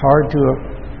 It's hard to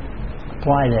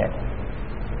apply that.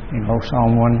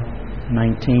 Psalm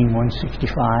 119,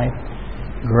 165.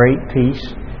 Great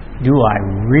peace. Do I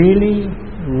really,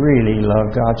 really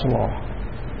love God's law?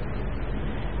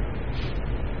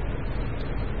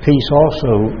 Peace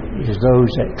also is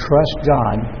those that trust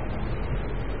God.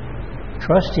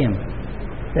 Trust Him.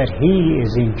 That He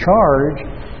is in charge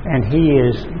and He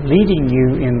is leading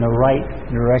you in the right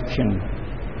direction.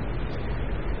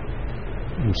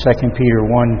 In 2 Peter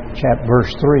 1,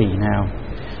 verse 3 now.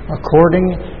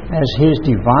 According as His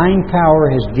divine power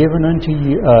has given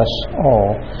unto us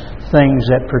all things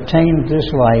that pertain to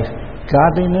this life,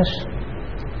 godliness,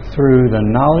 through the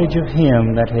knowledge of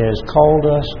Him that has called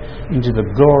us into the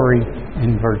glory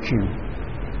and virtue.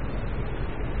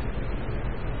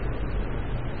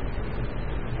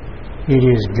 It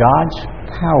is God's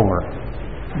power,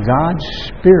 God's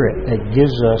Spirit that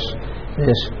gives us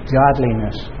this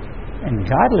godliness. And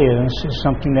godliness is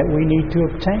something that we need to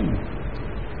obtain.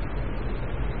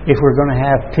 If we're going to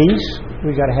have peace,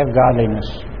 we've got to have godliness.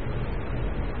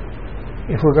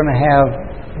 If we're going to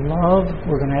have love,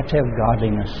 we're going to have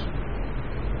godliness.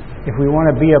 If we want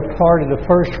to be a part of the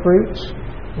first fruits,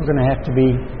 we're going to have to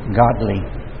be godly.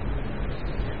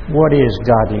 What is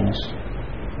godliness?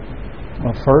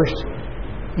 Well, first,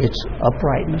 it's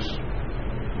uprightness.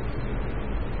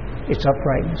 It's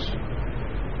uprightness.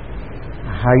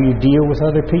 How you deal with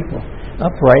other people.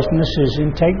 Uprightness is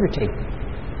integrity.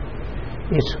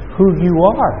 It's who you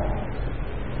are.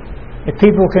 If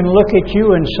people can look at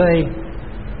you and say,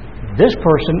 this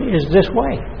person is this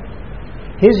way.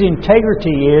 His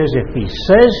integrity is, if he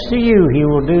says to you he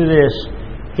will do this,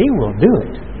 he will do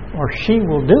it. Or she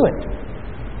will do it.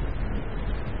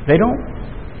 They don't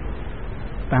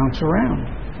bounce around.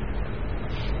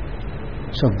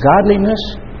 So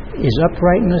godliness is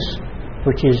uprightness,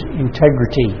 which is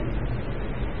integrity.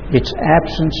 It's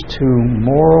absence to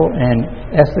moral and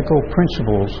ethical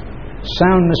principles,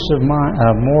 soundness of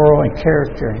moral and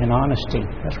character and honesty.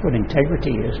 That's what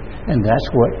integrity is, and that's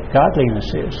what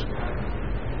godliness is.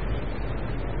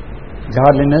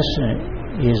 Godliness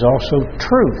is also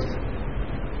truth.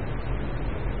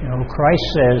 Christ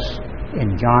says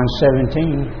in John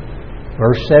 17,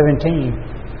 verse 17,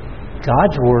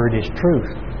 God's word is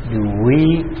truth. Do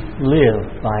we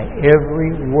live by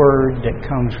every word that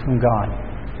comes from God?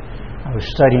 I was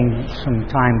studying some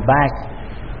time back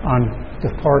on the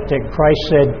part that Christ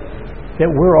said that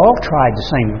we're all tried the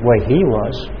same way He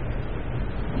was.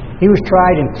 He was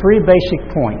tried in 3 basic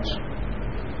points: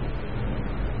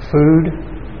 food,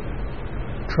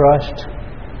 trust,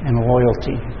 and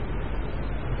loyalty.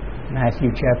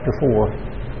 Matthew chapter 4.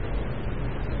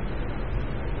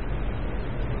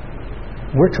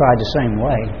 We're tried the same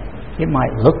way. It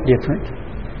might look different.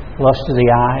 Lust of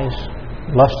the eyes,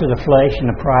 lust of the flesh, and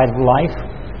the pride of life.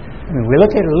 We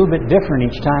look at it a little bit different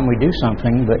each time we do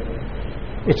something, but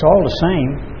it's all the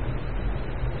same.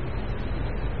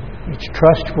 It's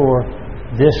trust for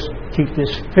this, keep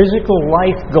this physical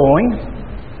life going,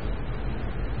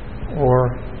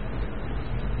 or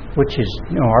which is,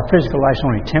 our physical life's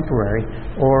only temporary,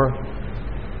 or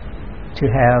to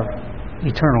have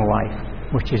eternal life,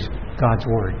 which is God's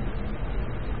Word.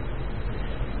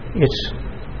 It's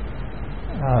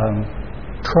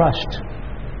trust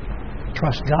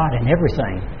God in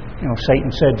everything.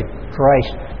 Satan said to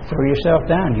Christ, throw yourself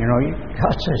down.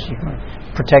 God says He's going to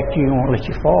protect you and won't let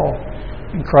you fall.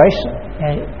 And Christ's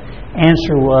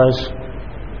answer was,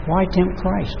 Why tempt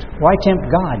Christ? Why tempt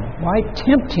God? Why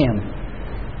tempt Him?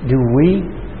 Do we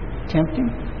tempt Him?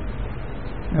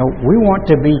 No, we want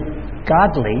to be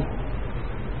godly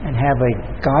and have a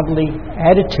godly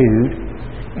attitude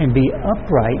and be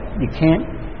upright. You can't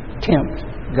tempt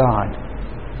God.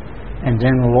 And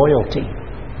then loyalty.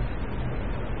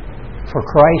 For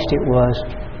Christ it was,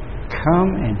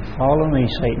 come and follow me,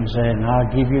 Satan said, and I'll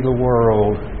give you the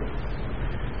world.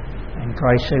 And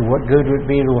Christ said, what good would it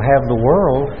be to have the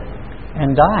world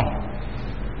and die?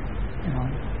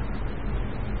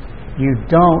 You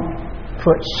don't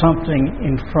put something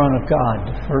in front of God,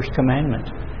 the first commandment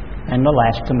and the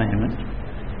last commandment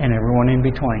and everyone in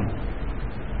between.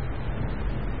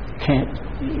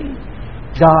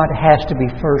 God has to be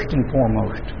first and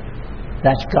foremost.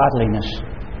 That's godliness.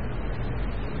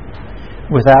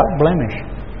 Without blemish.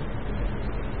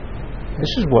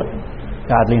 This is what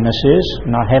godliness is.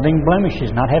 Not having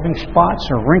blemishes, not having spots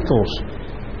or wrinkles.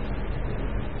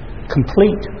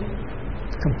 Complete.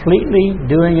 Completely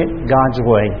doing it God's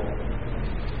way.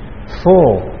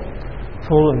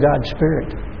 Full of God's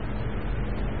Spirit.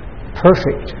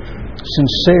 Perfect.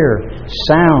 Sincere.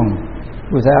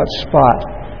 Sound. Without spot.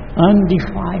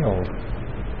 Undefiled.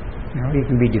 You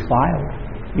can be defiled.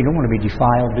 You don't want to be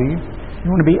defiled, do you? You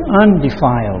want to be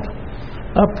undefiled,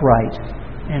 upright,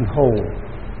 and whole.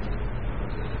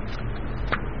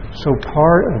 So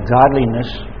part of godliness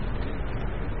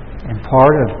and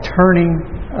part of turning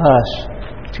us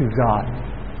to God.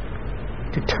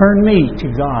 To turn me to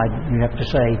God, you have to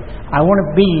say, I want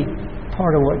to be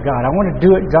part of what God. I want to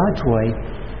do it God's way.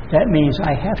 That means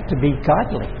I have to be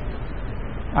godly.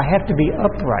 I have to be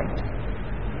upright.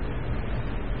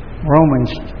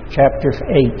 Romans chapter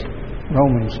 8.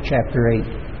 Romans chapter 8.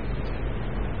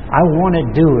 I want to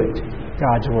do it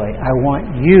God's way. I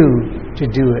want you to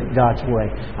do it God's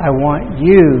way. I want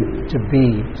you to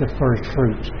be the first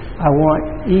fruits. I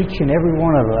want each and every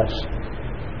one of us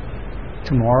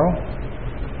tomorrow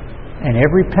and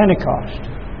every Pentecost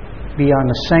be on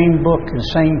the same book,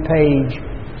 the same page,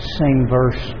 same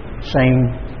verse,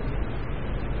 same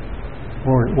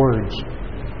words.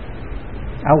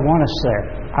 I want us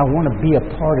there. I want to be a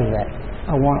part of that.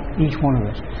 I want each one of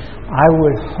us. I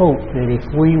would hope that if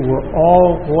we were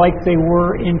all like they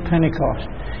were in Pentecost,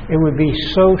 it would be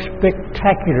so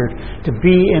spectacular to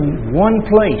be in one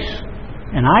place.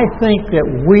 And I think that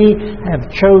we have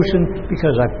chosen,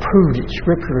 because I've proved it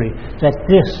scripturally, that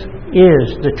this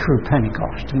is the true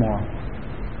Pentecost tomorrow.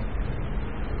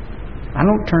 I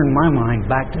don't turn my mind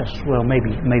back to, well,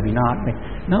 maybe not.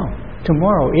 No,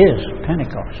 tomorrow is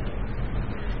Pentecost.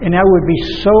 And I would be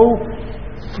so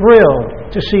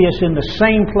thrilled to see us in the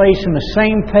same place, in the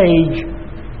same page,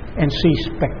 and see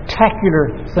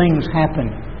spectacular things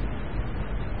happen.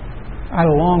 I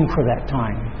long for that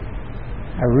time.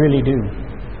 I really do.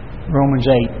 Romans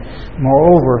 8.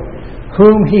 Moreover,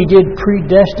 whom He did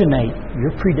predestinate.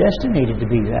 You're predestinated to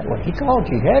be that way. He called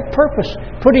you. He had purpose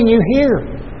putting you here.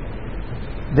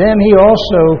 Them He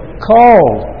also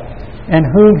called. And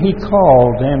whom He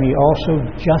called, them He also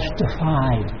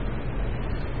justified.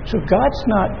 So God's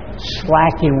not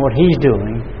slacking what He's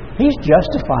doing. He's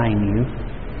justifying you.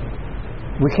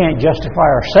 We can't justify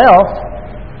ourselves,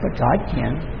 but God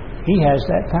can. He has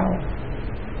that power.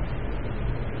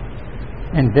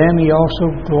 And them He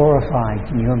also glorified.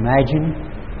 Can you imagine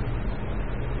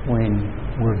when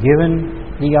we're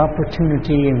given the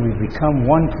opportunity and we become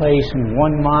one place and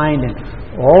one mind and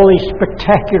all these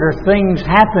spectacular things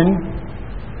happen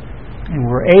and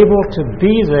we're able to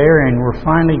be there and we're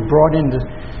finally brought into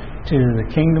the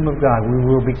kingdom of God. We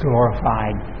will be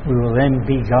glorified. We will then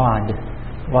be God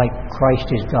like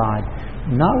Christ is God.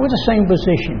 Not with the same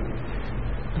position.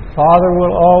 The Father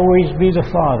will always be the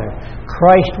Father.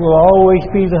 Christ will always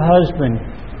be the husband.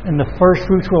 And the first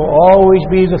fruits will always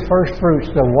be the first fruits,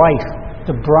 the wife,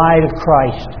 the bride of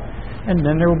Christ. And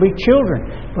then there will be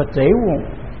children. But they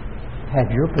won't have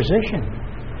your position.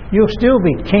 You'll still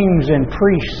be kings and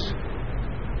priests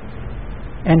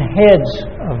and heads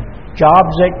of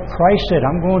jobs that Christ said,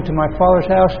 I'm going to my Father's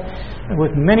house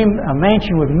with a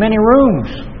mansion with many rooms.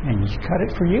 And He's cut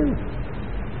it for you.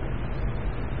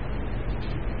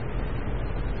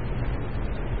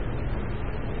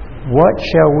 What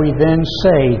shall we then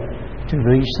say to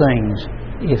these things?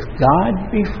 If God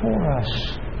be for us,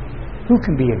 who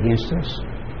can be against us?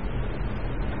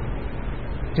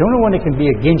 The only one that can be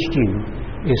against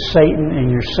you is Satan and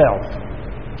yourself.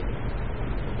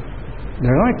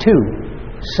 There are only two,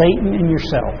 Satan and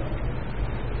yourself.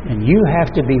 And you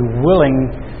have to be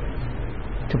willing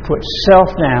to put self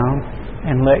down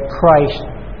and let Christ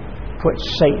put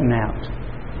Satan out.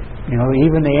 You know,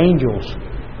 even the angels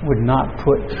would not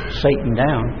put Satan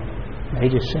down. They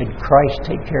just said, Christ,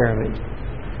 take care of it.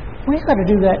 We've got to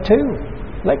do that too.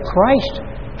 Let Christ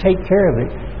take care of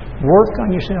it. Work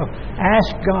on yourself.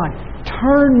 Ask God,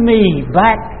 turn me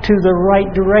back to the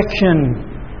right direction,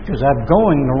 because I'm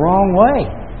going the wrong way.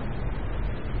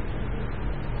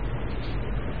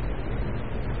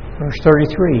 Verse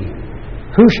 33.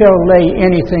 Who shall lay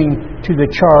anything to the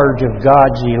charge of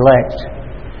God's elect?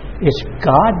 It's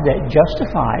God that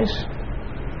justifies.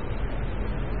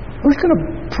 Who's going to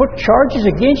put charges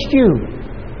against you?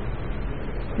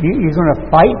 You're going to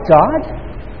fight God?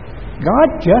 God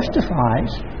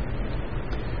justifies.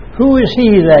 Who is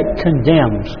he that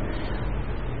condemns?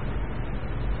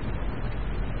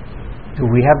 Do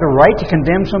we have the right to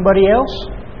condemn somebody else?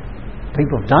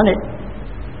 People have done it.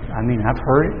 I mean, I've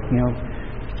heard it. You know,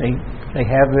 they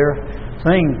have their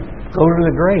thing, go to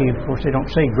the grave. Of course, they don't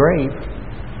say grave.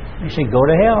 They say go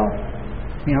to hell.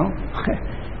 You know,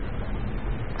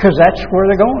 because that's where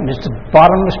they're going. It's the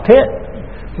bottomless pit,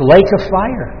 the lake of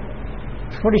fire.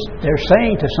 That's what they're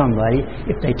saying to somebody.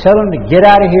 If they tell them to get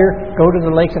out of here, go to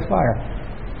the lake of fire.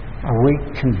 Are we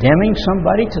condemning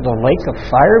somebody to the lake of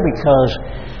fire because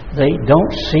they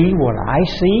don't see what I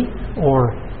see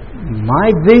or my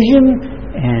vision?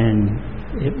 And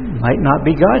it might not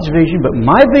be God's vision, but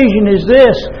my vision is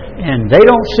this, and they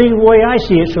don't see the way I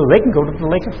see it, so they can go to the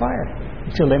lake of fire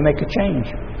until they make a change.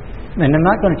 And they're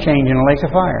not going to change in a lake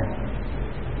of fire.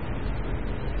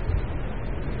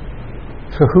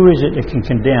 So who is it that can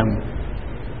condemn?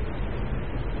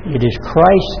 It is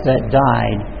Christ that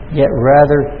died, yet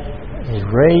rather is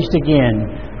raised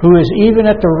again, who is even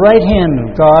at the right hand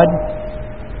of God,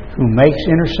 who makes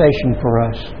intercession for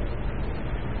us.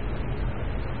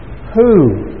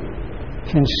 Who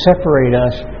can separate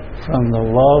us from the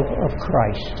love of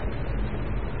Christ?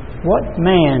 What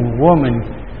man, woman,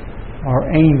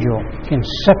 or angel can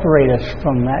separate us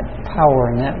from that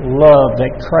power and that love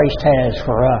that Christ has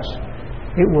for us?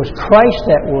 It was Christ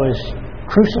that was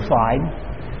crucified,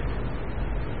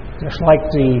 just like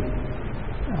the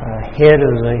head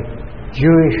of the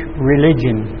Jewish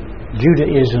religion,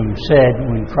 Judaism, said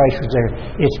when Christ was there,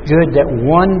 it's good that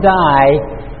one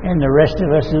die and the rest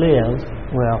of us live.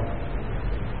 Well,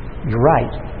 you're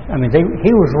right. I mean,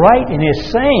 he was right in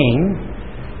his saying.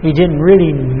 He didn't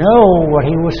really know what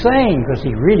he was saying because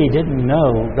he really didn't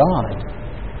know God.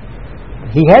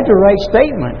 He had the right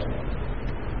statement.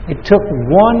 It took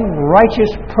one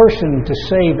righteous person to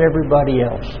save everybody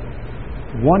else.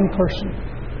 One person.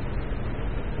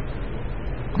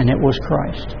 And it was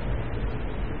Christ.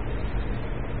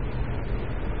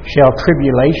 Shall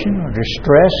tribulation or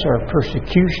distress or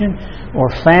persecution or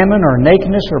famine or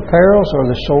nakedness or perils or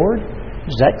the sword?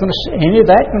 Is that any of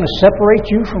that going to separate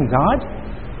you from God?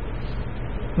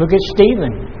 Look at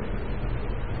Stephen.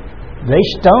 They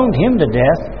stoned him to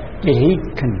death. Did he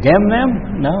condemn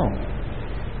them? No.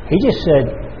 He just said,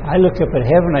 I look up at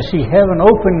heaven, I see heaven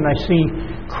open, and I see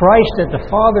Christ at the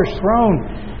Father's throne.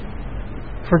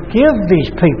 Forgive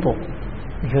these people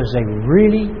because they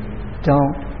really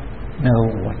don't know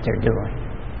what they're doing.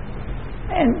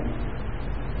 And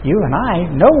you and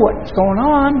I know what's going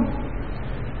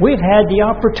on. We've had the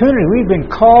opportunity. We've been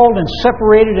called and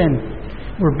separated,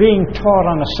 and we're being taught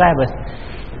on the Sabbath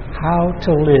how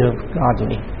to live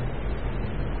godly.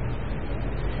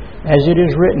 As it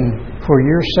is written, for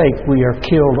your sake we are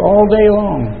killed all day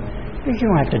long. Because you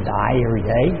don't have to die every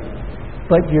day.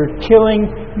 But you're killing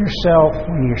yourself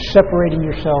when you're separating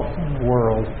yourself from the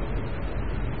world.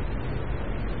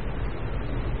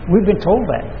 We've been told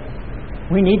that.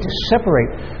 We need to separate.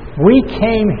 We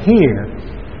came here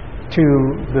to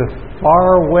the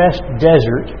far west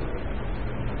desert.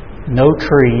 No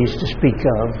trees to speak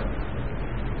of.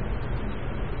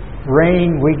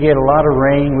 Rain, we get a lot of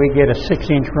rain. We get a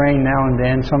 6-inch rain now and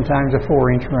then, sometimes a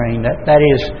 4-inch rain. That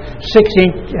is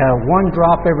 6-inch, one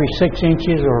drop every 6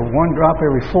 inches or one drop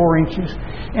every 4 inches.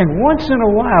 And once in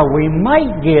a while we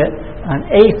might get an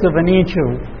eighth of an inch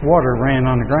of water ran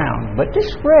on the ground. But this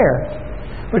is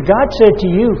rare. But God said to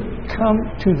you, come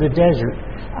to the desert.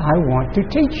 I want to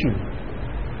teach you.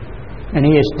 And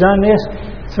He has done this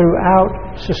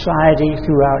throughout society,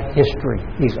 throughout history.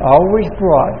 He's always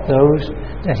brought those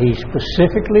that He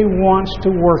specifically wants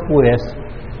to work with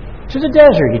to the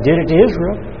desert. He did it to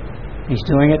Israel. He's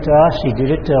doing it to us. He did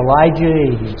it to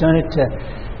Elijah. He's done it to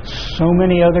so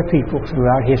many other people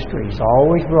throughout history. He's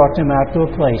always brought them out to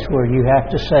a place where you have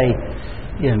to say,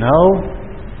 you know,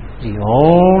 the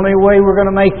only way we're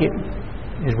going to make it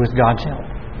is with God's help.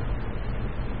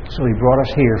 So He brought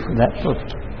us here for that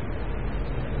purpose.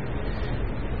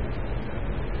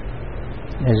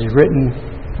 As is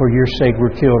written, for your sake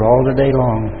we're killed all the day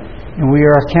long. and we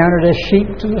are counted as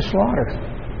sheep to the slaughter.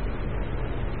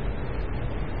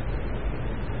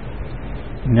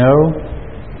 No,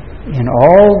 in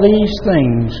all these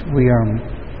things we are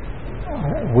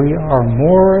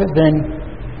more than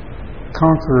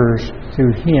conquerors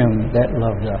through Him that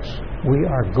loved us. We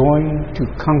are going to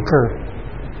conquer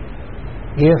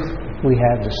if we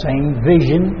have the same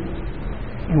vision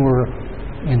and we're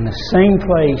in the same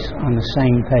place on the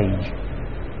same page.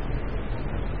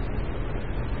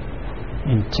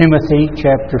 In Timothy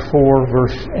chapter 4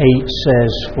 verse 8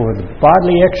 says, "For the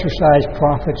bodily exercise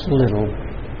profits little,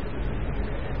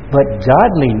 but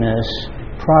godliness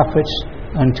profits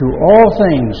unto all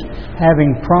things,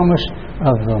 having promise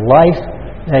of the life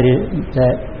that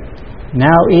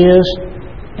now is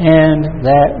and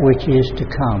that which is to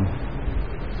come."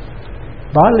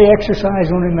 Bodily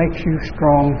exercise only makes you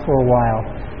strong for a while.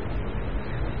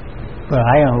 But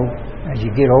I know, as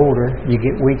you get older, you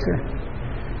get weaker.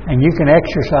 And you can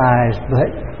exercise, but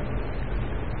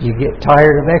you get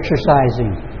tired of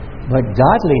exercising. But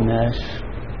godliness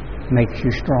makes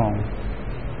you strong.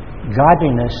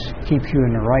 Godliness keeps you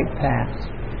in the right path.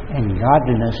 And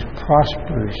godliness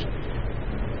prospers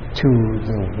to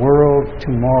the world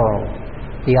tomorrow.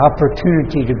 The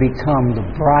opportunity to become the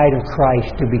bride of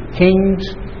Christ, to be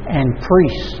kings and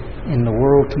priests in the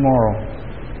world tomorrow.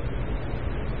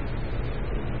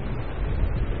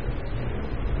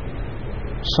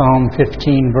 Psalm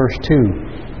 15 verse 2.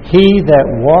 "He that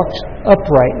walks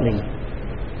uprightly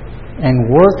and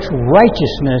works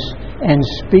righteousness and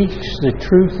speaks the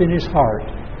truth in his heart."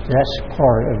 That's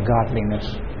part of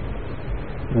godliness.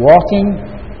 Walking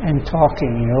and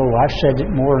talking. I've said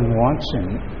it more than once,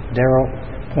 and Darrell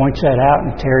points that out,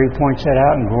 and Terry points that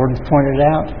out, and Gordon's pointed it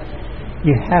out.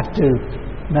 You have to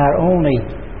not only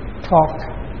talk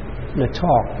the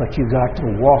talk, but you've got to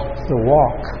walk the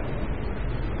walk.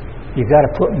 You've got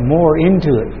to put more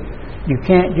into it. You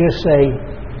can't just say,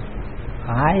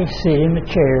 "I sit in the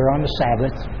chair on the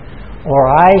Sabbath," or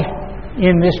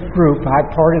in this group, I'm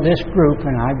part of this group,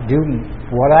 and I do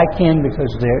what I can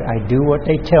because I do what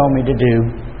they tell me to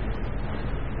do.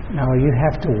 No, you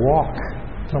have to walk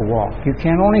the walk. You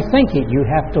can't only think it, you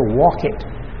have to walk it.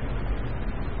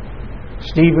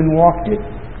 Stephen walked it.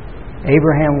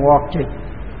 Abraham walked it.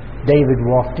 David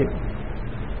walked it.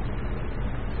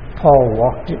 Paul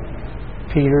walked it.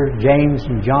 Peter, James,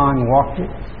 and John walked it.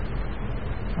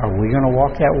 Are we going to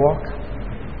walk that walk?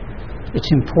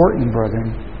 It's important,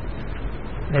 brethren,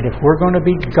 that if we're going to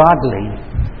be godly,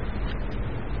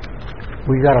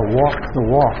 we've got to walk the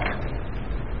walk.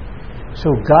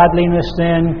 So godliness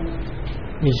then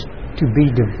is to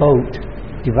be devout.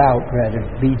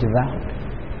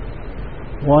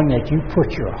 One that you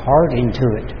put your heart into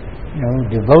it.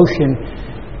 Devotion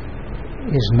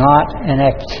is not an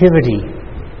activity.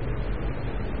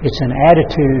 It's an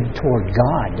attitude toward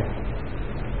God.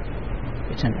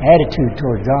 It's an attitude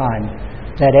toward God.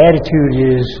 That attitude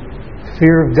is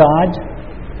fear of God,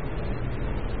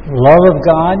 love of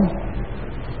God,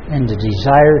 and the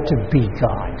desire to be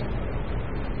God.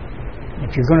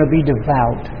 If you're going to be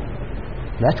devout,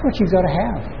 that's what you've got to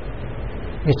have.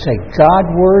 It's a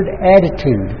Godward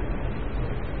attitude.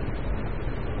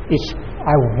 It's,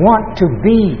 I want to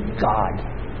be God.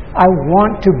 I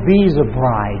want to be the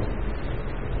bride.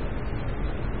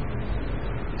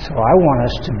 So I want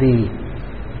us to be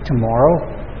tomorrow,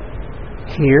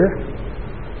 here,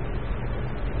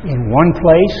 in one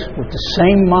place, with the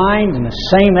same mind and the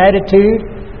same attitude,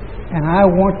 and I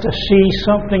want to see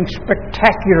something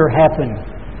spectacular happen.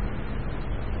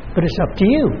 But it's up to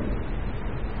you.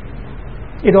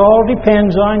 It all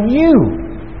depends on you.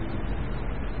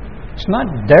 It's not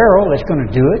Darrell that's going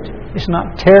to do it. It's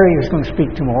not Terry who's going to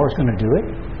speak tomorrow that's going to do it.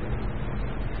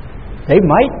 They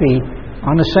might be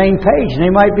on the same page. They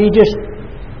might be just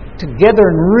together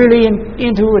and really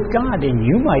into it with God, and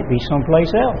you might be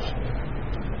someplace else.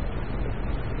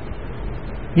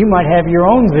 You might have your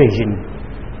own vision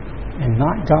and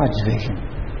not God's vision.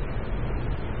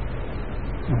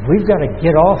 And we've got to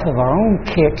get off of our own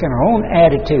kick and our own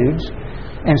attitudes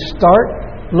and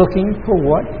start looking for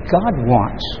what God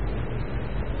wants.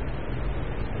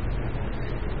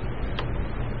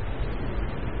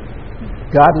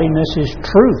 Godliness is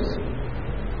truth.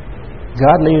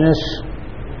 Godliness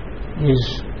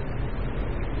is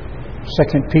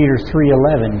 2 Peter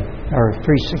 3:11 or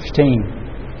 3:16.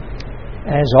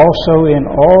 As also in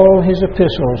all his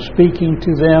epistles, speaking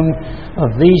to them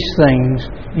of these things,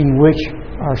 in which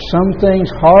are some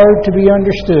things hard to be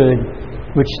understood,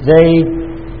 which they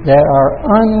that are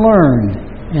unlearned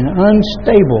and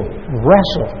unstable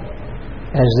wrestle,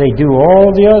 as they do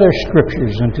all the other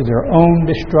scriptures, unto their own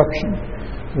destruction.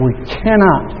 We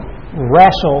cannot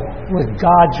wrestle with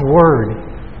God's Word.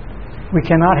 We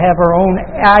cannot have our own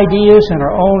ideas and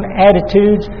our own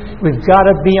attitudes. We've got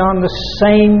to be on the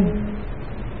same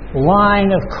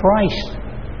line of Christ.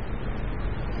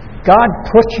 God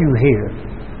put you here.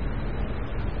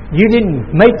 You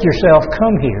didn't make yourself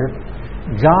come here.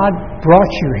 God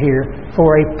brought you here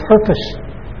for a purpose.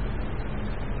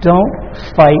 Don't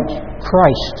fight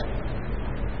Christ.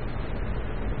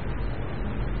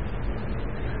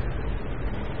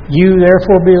 You,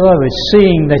 therefore, beloved,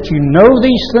 seeing that you know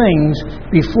these things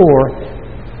before,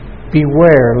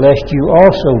 beware lest you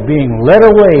also, being led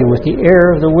away with the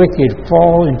error of the wicked,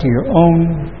 fall into your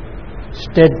own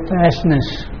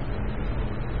steadfastness.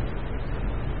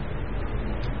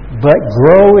 But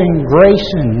grow in grace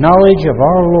and knowledge of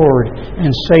our Lord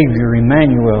and Savior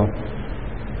Emmanuel.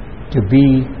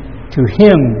 To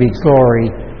Him be glory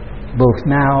both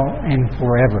now and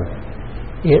forever.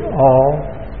 It all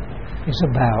is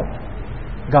about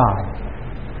God.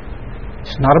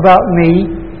 It's not about me.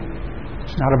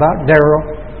 It's not about Darrell.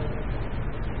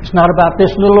 It's not about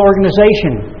this little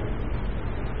organization.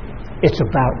 It's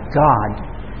about God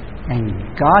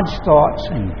and God's thoughts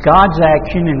and God's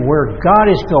action and where God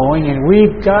is going, and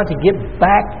we've got to get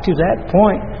back to that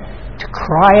point to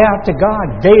cry out to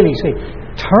God daily. Say,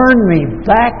 turn me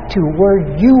back to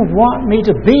where you want me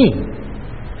to be.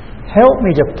 Help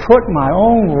me to put my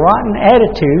own rotten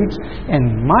attitudes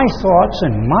and my thoughts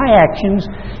and my actions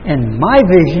and my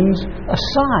visions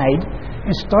aside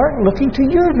and start looking to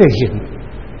your vision.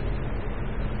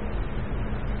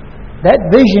 That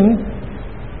vision,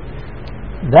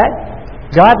 that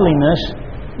godliness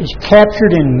is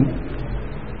captured in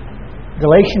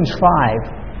Galatians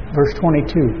 5, verse 22.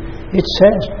 It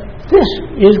says, this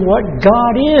is what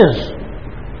God is.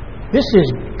 This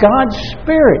is God's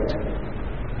Spirit.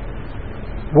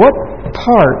 What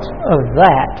part of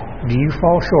that do you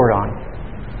fall short on?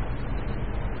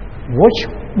 Which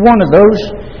one of those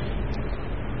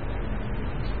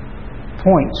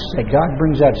points that God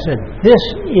brings out said, this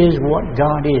is what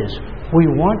God is. We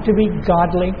want to be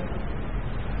godly.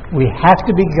 We have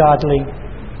to be godly.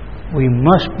 We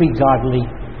must be godly.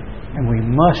 And we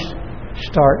must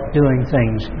start doing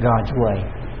things God's way.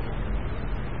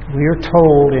 We are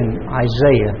told in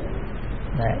Isaiah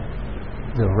that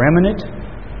the remnant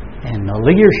and the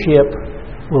leadership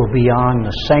will be on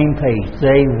the same page.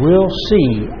 They will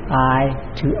see eye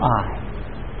to eye.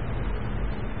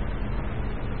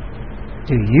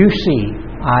 Do you see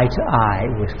eye to eye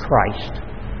with Christ?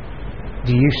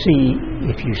 Do you see,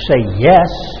 if you say yes,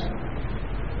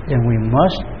 then we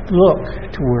must look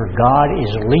to where God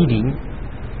is leading,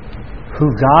 who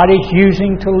God is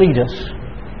using to lead us,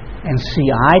 and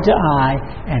see eye to eye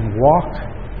and walk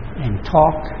and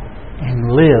talk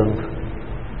and live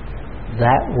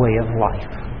that way of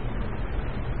life.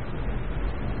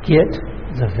 Get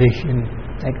the vision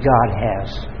that God has,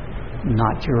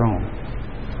 not your own.